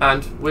now,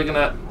 and we're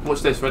gonna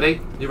watch this. Ready?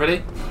 You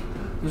ready?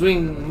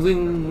 Zing,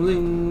 zing,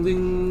 zing,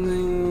 zing,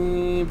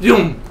 zing,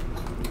 boom!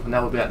 And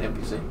now we'll be at the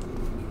NPC.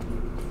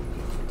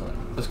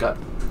 Let's go.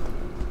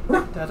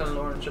 Dad and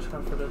Lauren just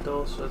come through the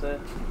door, so they're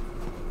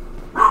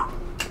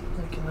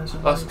making those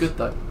noises. That's good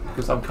though,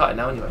 because I'm cutting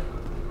now anyway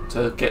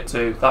to get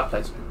to that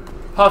place.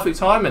 Perfect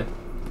timing,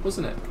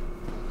 wasn't it?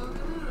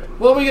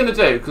 What are we gonna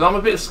do? Because I'm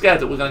a bit scared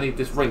that we're gonna need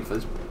this ring for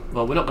this.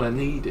 Well, we're not going to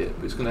need it,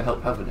 but it's going to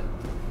help having it.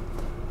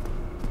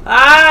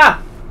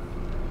 Ah!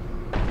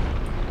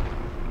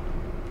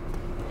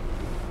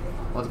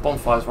 Well, the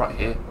bonfire's right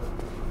here.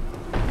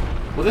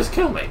 Will this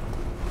kill me?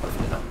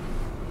 Hopefully not.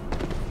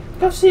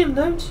 Go see him,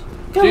 don't.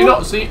 Go Do you on.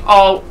 not see?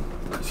 Oh,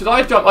 should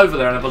I jump over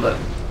there and have a look?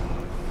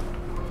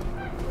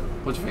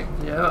 What do you think?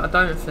 Yeah, I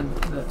don't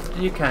think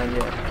that you can.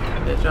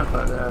 Yeah, jump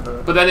over there. Have a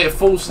look. But then it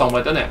falls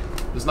somewhere, doesn't it?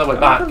 There's no way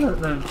back. Have a look,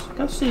 Looms.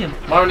 Go see him.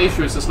 My only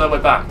issue is there's no way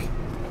back.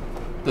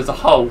 There's a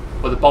hole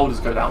where the boulders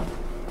go down.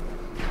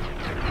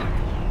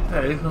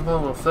 Yeah, you can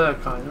fall off there,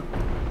 kind of.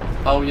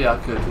 Oh yeah, I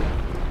could. Yeah.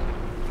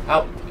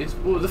 How? It's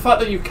well, the fact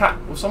that you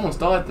can't. Well, someone's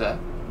died there.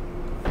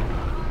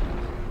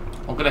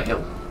 I'm gonna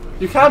heal.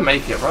 You can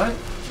make it, right?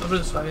 I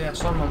would say yeah,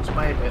 someone's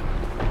made it.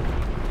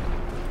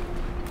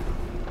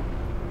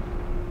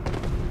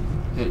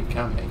 Yeah, you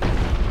can make it.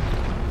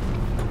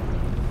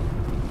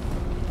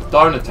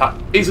 Don't attack.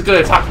 He's gonna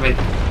attack me.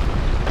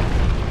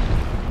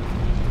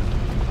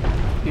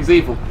 He's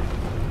evil.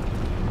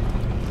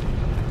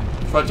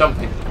 Try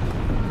jumping.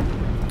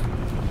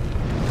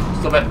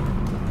 Stop it.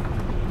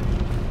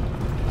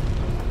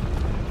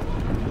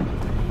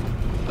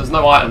 There's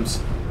no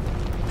items.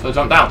 So I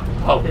jump down.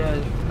 Oh.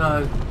 Yeah,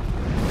 no.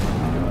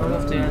 Right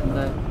off the end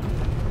there.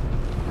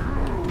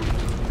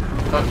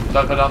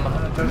 Don't go down the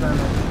hole. Go down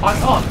there. I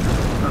can't.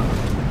 No.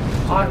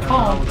 I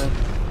can't.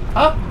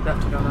 Huh? You have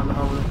to go down the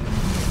hole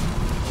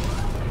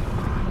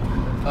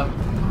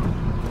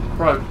then.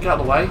 Bro, get out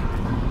of the way.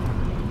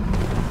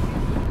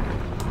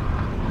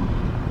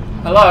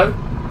 Hello?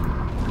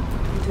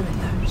 What are you doing,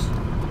 Looms?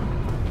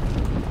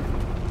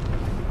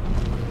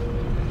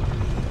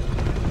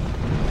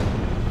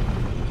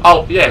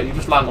 Oh, yeah, you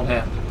just land on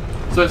here.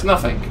 So it's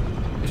nothing.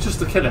 It's just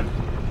to kill him.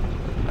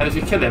 And if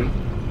you kill him,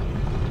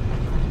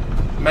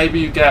 maybe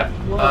you get,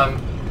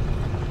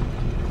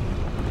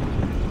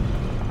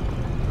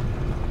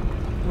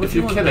 if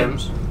you kill him...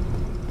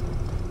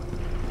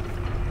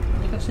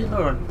 Can you go see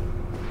Lauren?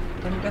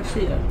 Can you go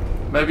see her?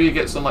 Maybe you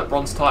get some, like,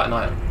 bronze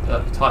titanite.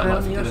 Titanite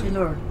for Can you go see killing.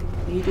 Lauren?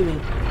 What are you doing?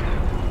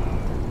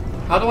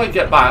 How do I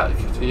get back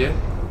to you?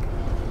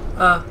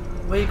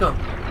 Where you gone?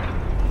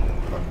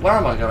 Where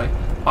am I going?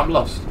 I'm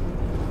lost.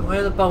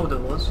 Where the boulder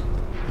was?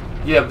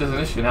 Yeah, but there's an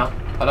issue now.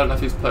 I don't know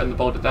if he's putting the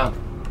boulder down.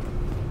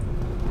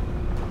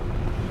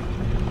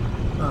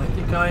 Right,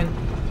 you're going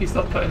He's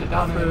not putting it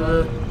down through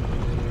anymore.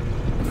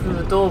 through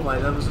the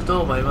doorway. There was a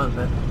doorway, wasn't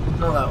there?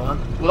 Not that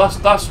one. Well,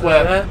 that's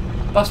where There.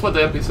 that's where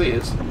the NPC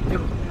is. Yeah.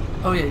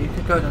 Oh yeah, you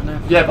could go down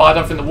there. Yeah, but I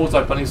don't think the wall's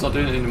open. He's not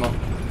doing it anymore.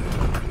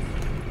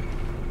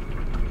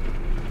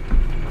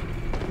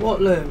 What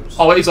looms?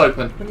 Oh, it is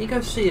open. When you go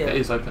see it. It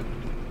is open.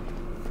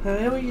 How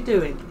are you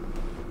doing?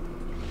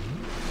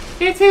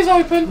 It is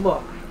open.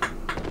 What?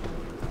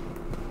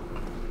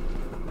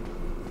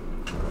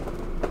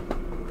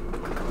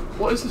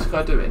 What is this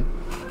guy doing?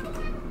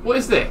 What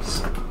is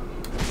this?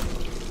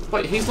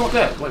 Wait, he's not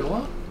dead. Wait,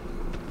 what?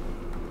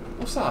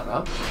 What's that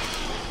about?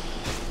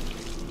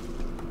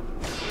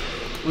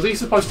 Was he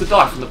supposed to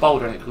die from the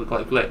boulder and it looked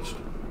like glitched?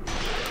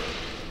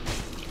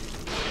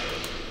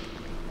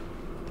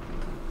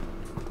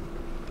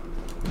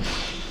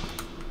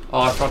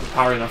 Oh, I tried to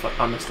parry and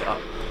I messed it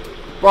up.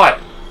 Right.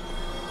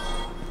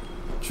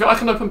 Sure, I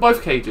can open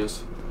both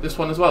cages. This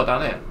one as well,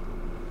 down here.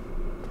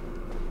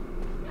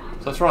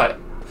 So that's right.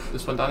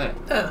 This one down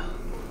here.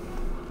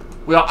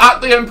 We are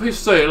at the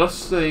NPC. Let's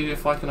see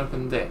if I can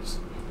open this.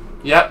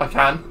 Yep, I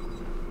can.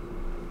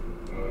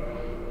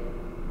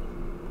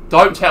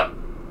 Don't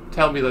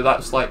tell me that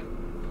that's like...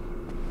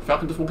 If I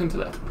can just walk into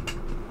there.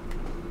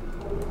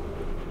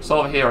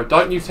 Solve a hero.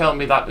 Don't you tell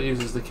me that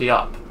uses the key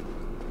up.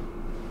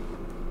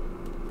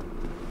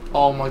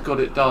 Oh my god,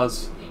 it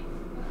does.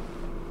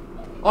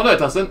 Oh no, it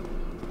doesn't.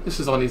 This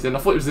is the one he's in. I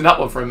thought he was in that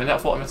one for a minute. I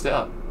thought I messed it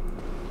up.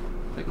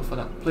 Thank God for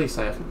that. Please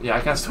say I can. Yeah,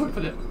 I can still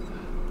open it.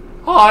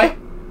 Hi!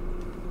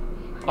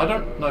 I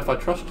don't know if I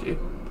trust you,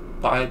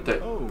 but I do.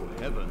 Oh,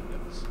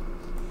 heavens.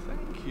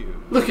 Thank you.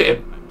 Look at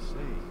him. I'm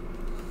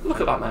safe. Look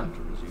at that man. To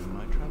resume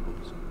my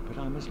travels, but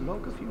I must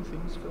log a few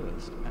things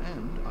first,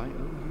 and I owe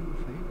you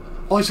a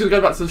favour. Oh, he's going to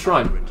go back to the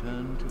shrine.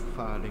 Return to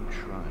Firelink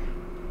Shrine.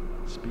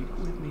 Speak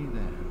with me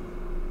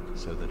there,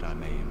 so that I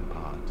may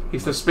impart.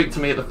 He's going to speak to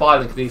me at the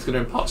Firelink and he's going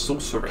to impart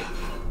sorcery.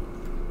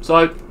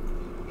 So,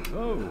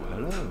 Oh,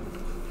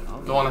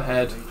 hello. go on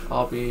ahead.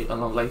 I'll be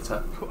along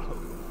later.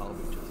 I'll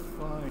be just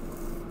fine.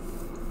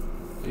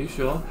 Are you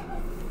sure?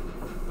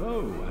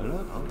 Oh,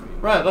 hello. I'll be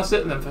Right, that's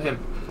it then for him.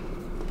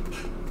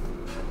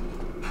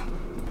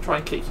 Try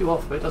and kick you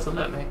off, but it doesn't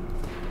let me.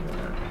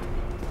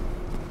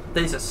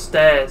 These are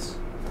stairs.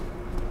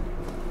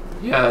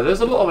 Yeah,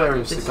 there's a lot of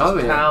areas This to go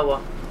is here.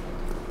 power.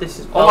 This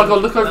is. Oh my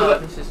god, look over no, there.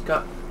 This is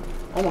gut.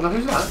 Oh my god,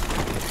 who's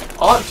that?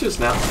 Archers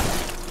now.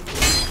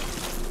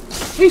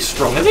 He's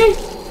strong, isn't he?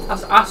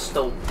 That's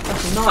Astal.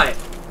 That's a knight.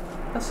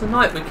 That's the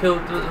knight we killed.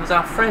 That was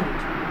our friend.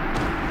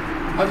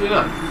 How do you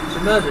know? So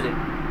murdered him.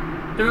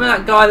 Do you remember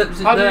that guy that was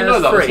in How do you there know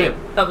as that was free? him?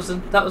 That was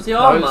the No,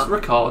 armour. it's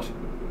Ricard.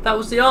 That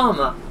was the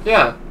armour.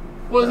 Yeah.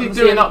 What is That he was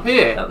doing him. up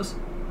here? That was.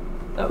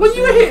 That When was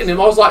you were hitting him,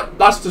 I was like,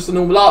 that's just a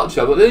normal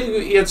archer. But then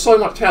he had so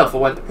much health, I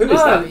went, who is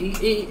No, that?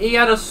 he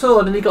had a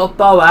sword and he got a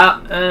bow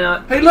out.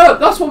 And Hey, look,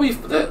 that's what we...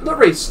 Look,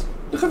 Reese.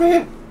 Look over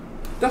here.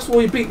 That's where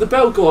we beat the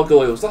bell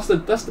gargoyles. That's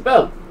the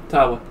bell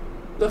tower.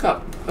 Look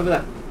up. Over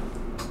there.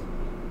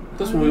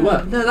 That's where we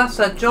were. No, that's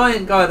that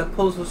giant guy that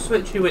pulls the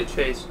switchy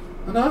witches.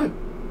 I know.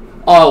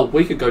 Oh,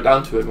 we could go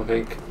down to him, I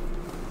think.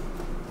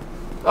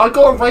 I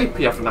got a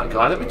rapier from that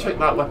guy. Let me check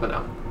that weapon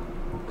out.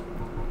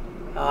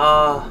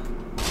 Ah.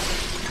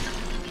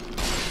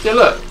 Yeah,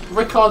 look.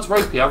 Ricard's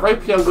rapier.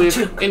 Rapier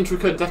with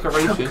intricate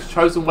decorations.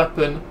 Chosen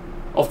weapon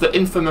of the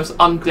infamous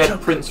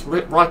undead Prince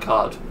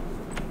Ricard.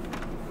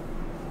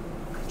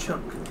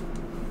 Ka-chunk.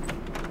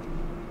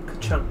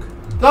 Ka-chunk.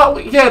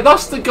 Yeah,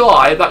 that's the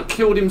guy that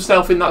killed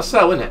himself in that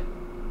cell, isn't it?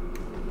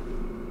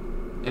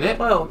 Innit?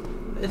 Well,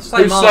 it's the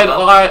same Who armour.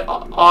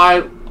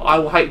 said, I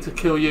will hate to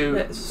kill you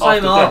Yeah, it's the same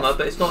after armour, death.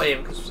 but it's not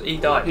him because he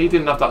died. He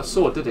didn't have that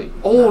sword, did he?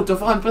 Oh,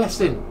 divine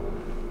blessing.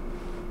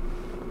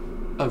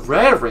 A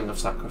rare ring of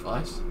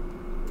sacrifice.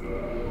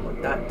 What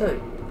did that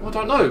do? I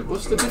don't know.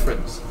 What's the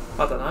difference?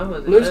 I don't know. What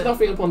does it Lose do?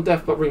 nothing upon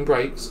death but ring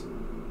breaks.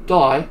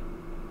 Die.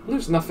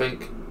 Lose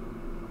nothing.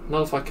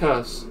 Nullify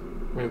curse.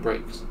 Ring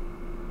breaks.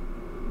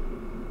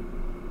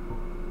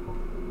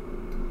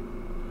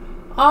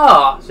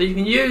 Ah, so you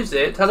can use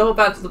it, teleport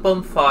back to the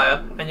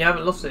bonfire, and you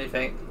haven't lost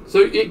anything. So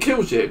it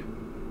kills you.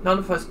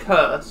 Nullifies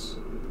curse,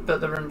 but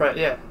the ring break,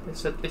 yeah.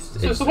 So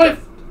it's a way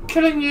of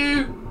killing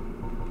you.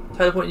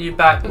 Teleporting you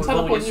back And with all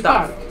your teleporting you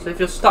stuff. back. So if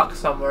you're stuck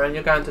somewhere and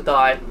you're going to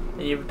die,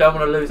 and you don't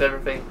want to lose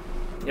everything,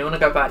 and you want to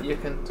go back, you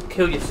can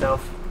kill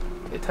yourself.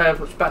 It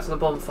teleports you back to the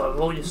bonfire with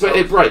all your stuff. But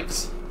it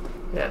breaks.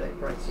 Yeah, it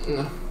breaks.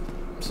 No.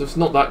 So it's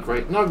not that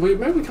great. No,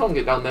 maybe we can't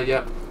get down there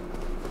yet.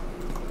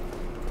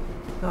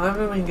 No, I don't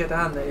think we can get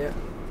down there yet.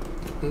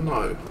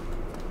 No.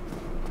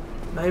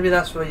 Maybe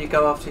that's where you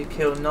go after you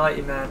kill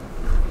Nighty Man.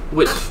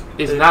 Which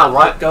is now,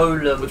 right?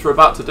 Golem. Which we're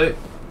about to do.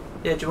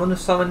 Yeah, do you want to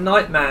summon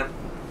Nightman?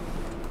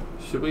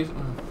 Should we?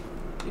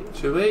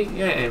 Should we?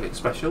 Yeah, anything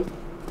special.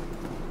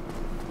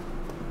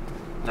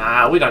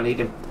 Nah, we don't need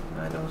him.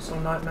 No, don't want to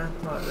summon Nightman?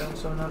 Right, we don't want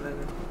to summon Nightman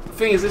then. The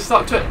thing is, it's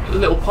such a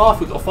little path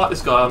we've got to fight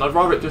this guy on. I'd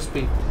rather it just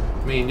be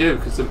me and you,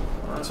 Right, so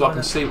I fine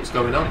can see what's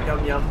going on. Yum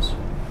yums.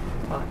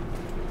 Right.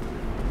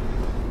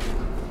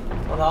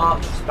 Well, the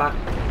archer's back.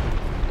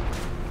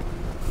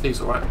 He's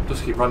alright,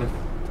 just keep running.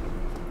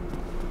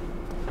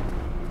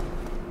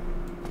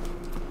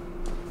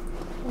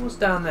 What was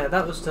down there?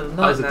 That was to the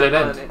That was a Nightman,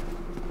 dead wasn't end.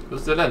 it? It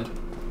was the dead end.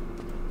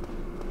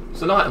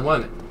 It's an item,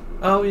 weren't it?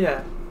 Oh,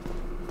 yeah.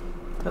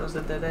 That was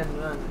the dead end,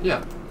 wasn't it?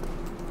 Yeah.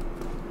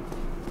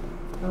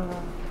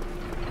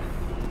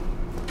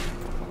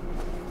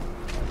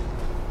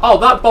 Oh,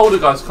 that boulder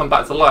guy's come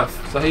back to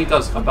life, so he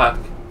does come back.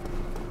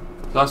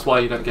 That's why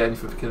you don't get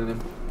anything for killing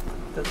him.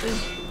 Does he?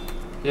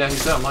 Yeah,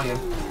 he's there on my end.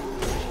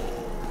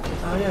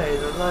 Oh yeah,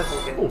 he's alive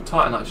again. Oh,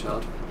 Titanite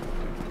shard.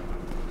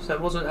 So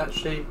it wasn't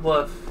actually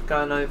worth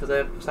going over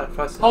there,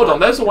 sacrificing. Hold on,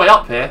 there's a way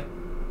up here.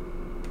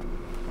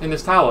 In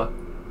this tower.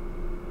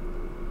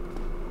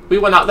 We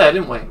went out there,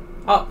 didn't we?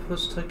 Up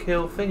was to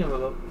kill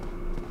Thingamabob.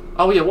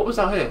 Oh yeah, what was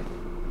out here?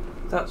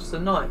 That's the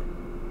knight.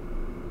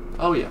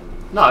 Oh yeah.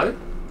 No.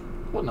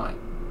 What night?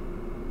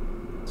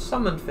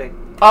 Summon thing.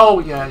 Oh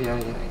yeah.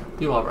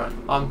 You are right.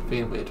 I'm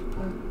being weird.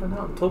 I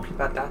know, I'm talking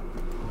about that.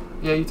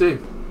 Yeah, you do.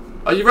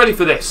 Are you ready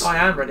for this? I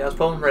am ready, I was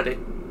born ready.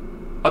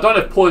 I don't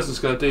know if poison's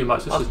going to do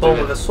much. I was born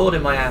with a sword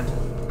in my hand.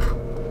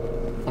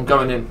 I'm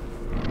going in.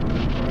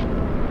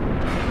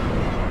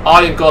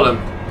 Iron Golem.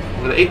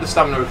 I'm going to eat the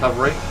stamina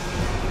recovery.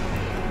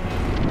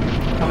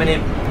 Coming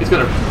in. Is he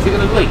going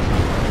to leap?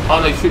 Oh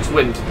no, he shoots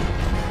wind.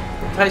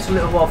 It takes a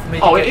little while for me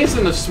to Oh, get... it is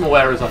in the small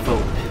areas I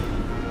thought.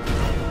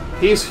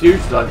 He is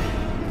huge though.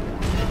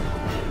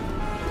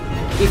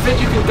 Do you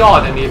think you can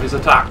guard any of his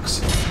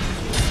attacks?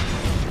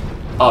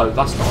 Oh,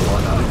 that's not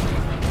like that.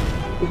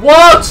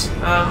 What?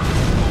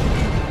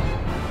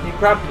 He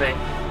grabbed me.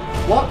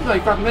 What? No, he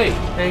grabbed me.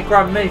 Yeah, he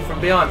grabbed me from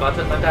behind, but I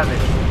took no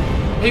damage.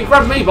 He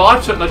grabbed me, but I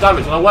took no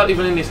damage and I weren't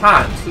even in his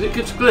hands. Did it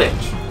just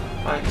glitch?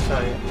 I think so,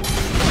 yeah.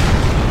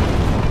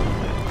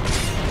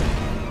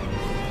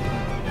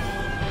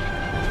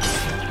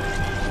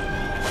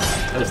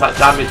 There's that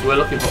damage we're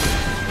looking for.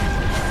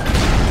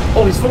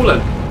 Oh, he's fallen.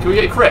 Can we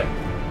get a crit?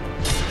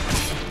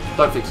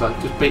 Don't think so.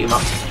 Just beat him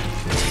up.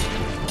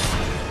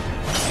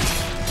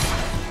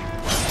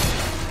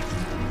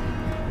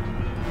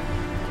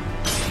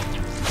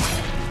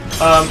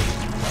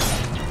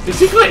 Is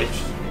he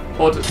glitched?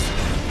 Or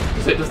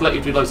does it just let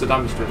you do loads of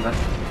damage to him then?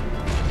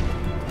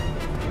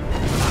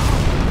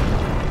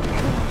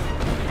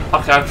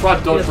 Okay, I've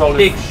tried dodge rolling.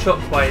 Big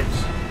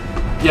shockwaves.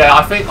 Yeah,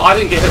 I think I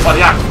didn't get hit by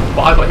the axe,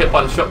 but I got hit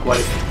by the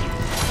shockwave.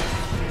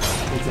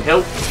 Need to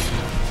heal.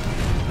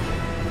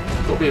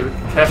 Got to be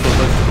careful of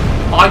this.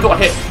 I got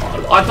hit.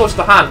 I dodged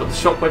the hand, but the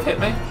shockwave hit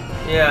me.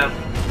 Yeah.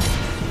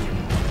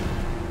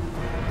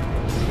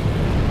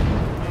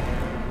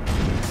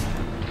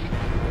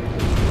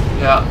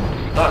 Yeah,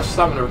 that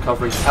stamina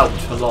recovery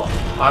helped a lot.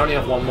 I only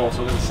have one more,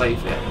 so I'm going to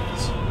save it.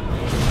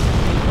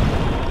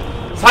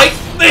 Take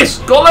this,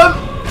 Golem!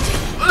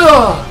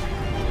 Ugh.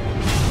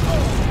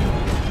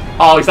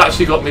 Oh, he's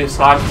actually got me this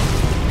time.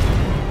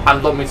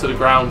 And locked me to the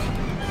ground.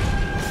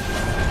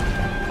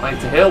 I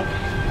need to heal.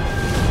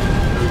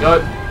 There we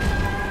go.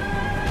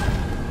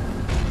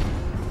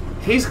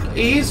 He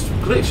is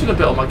glitching a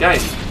bit on my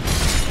game.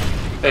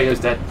 There he goes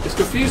dead. It's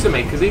confusing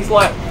me, because he's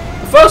like...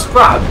 The first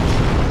grab,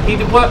 he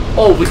didn't work...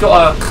 Oh, we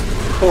got a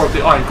core of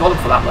the Iron Golem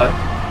for that, though.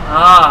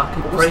 Ah,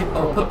 complete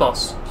the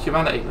boss.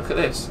 Humanity, look at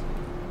this.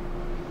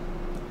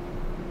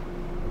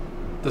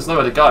 There's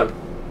nowhere to go.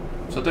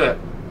 So do it.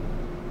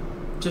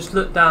 Just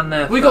look down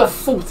there. We got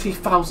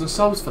 40,000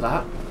 souls for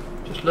that.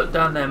 Just look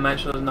down there and make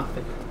sure there's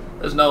nothing.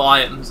 There's no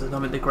items, there's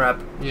nothing to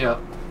grab. Yeah.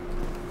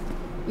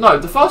 No,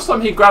 the first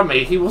time he grabbed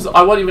me, I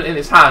wasn't even in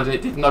his hand and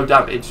it did no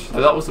damage.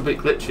 So that was a bit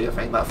glitchy, I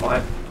think, that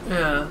fight.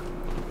 Yeah.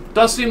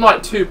 Does seem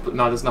like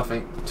no, there's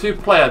nothing.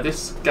 2-player,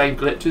 this game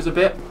glitches a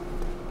bit.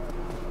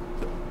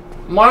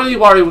 My only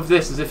worry with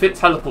this is if it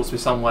teleports me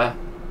somewhere,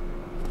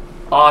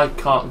 I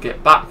can't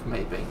get back,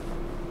 maybe.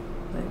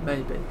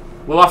 Maybe.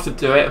 We'll have to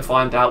do it and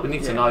find out. We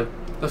need to know.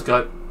 Let's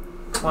go.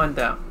 Find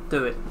out.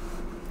 Do it.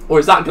 Or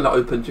is that going to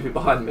open, Jiffy,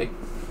 behind me?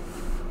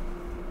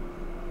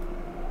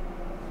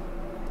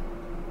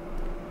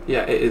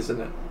 Yeah, it is,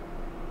 isn't it?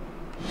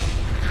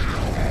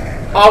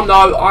 Oh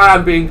no,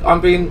 I'm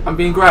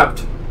being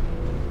grabbed.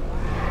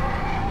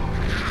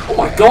 Oh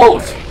my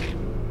god!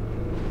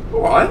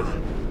 Alright.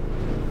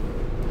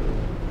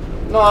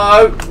 No,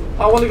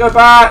 I want to go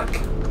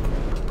back.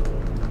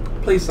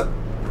 Please.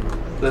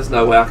 There's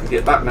no way I can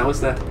get back now, is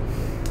there?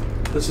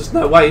 There's just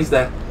no way, is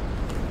there?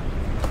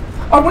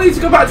 I want you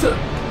to go back to...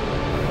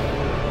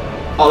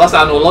 Oh, that's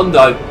Anor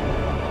Londo.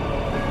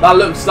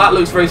 That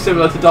looks very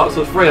similar to Dark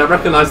Souls 3. I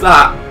recognise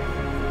that.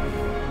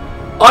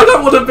 I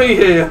don't want to be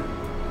here.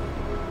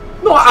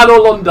 Not Anor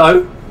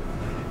Londo.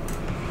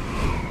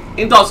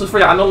 In Dark Souls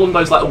 3, Anor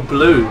Londo's like all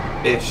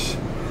blue-ish.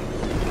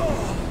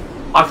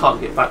 I can't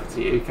get back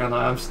to you, can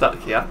I? I'm stuck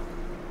here.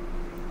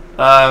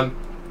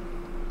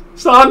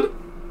 Son.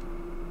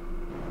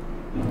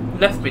 You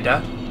left me,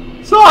 Dad.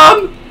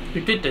 Son.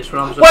 You did this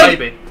when I was a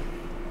baby.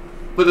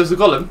 But there's a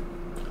golem.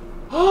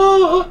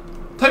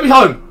 Take me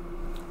home.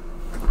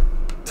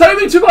 Take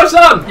me to my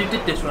son. You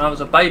did this when I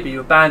was a baby.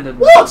 You abandoned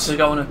me to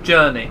go on a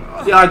journey.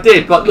 Yeah, I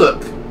did. But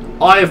look,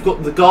 I have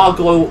got the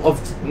gargoyle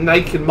of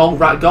naked mole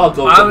rat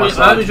gargoyles on my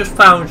side. I only just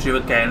found you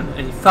again,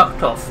 and you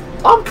fucked off.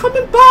 I'm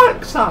coming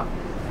back, son.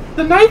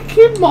 The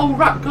naked mole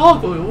rat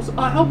gargoyles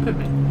are helping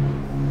me.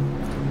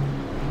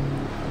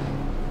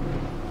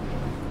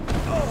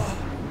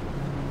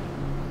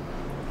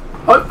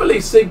 Hopefully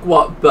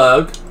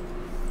Sigwartberg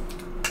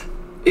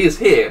is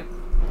here.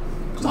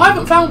 Because I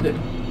haven't found him.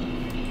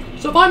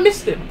 So have I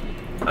missed him?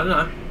 I don't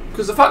know.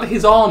 Because the fact that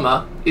his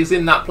armour is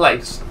in that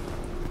place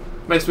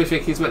makes me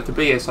think he's meant to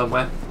be here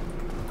somewhere.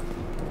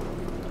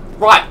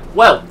 Right,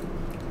 well,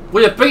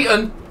 we have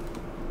beaten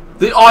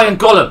the Iron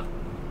Golem.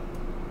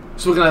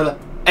 So we're going to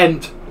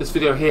end this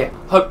video here.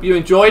 Hope you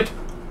enjoyed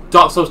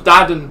Dark Souls'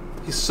 dad and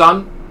his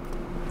son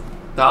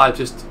that I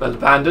just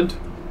abandoned.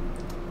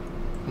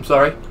 I'm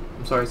sorry.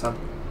 I'm sorry, son.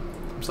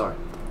 I'm sorry.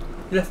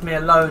 You left me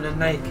alone and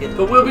naked.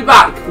 But we'll be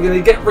back. We're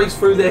going to get Reese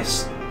through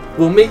this.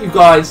 We'll meet you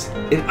guys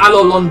in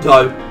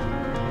Alolondo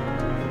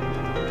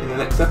in the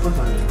next episode.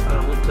 I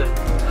don't want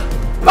to.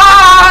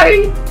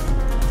 Bye!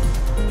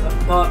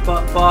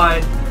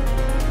 Bye.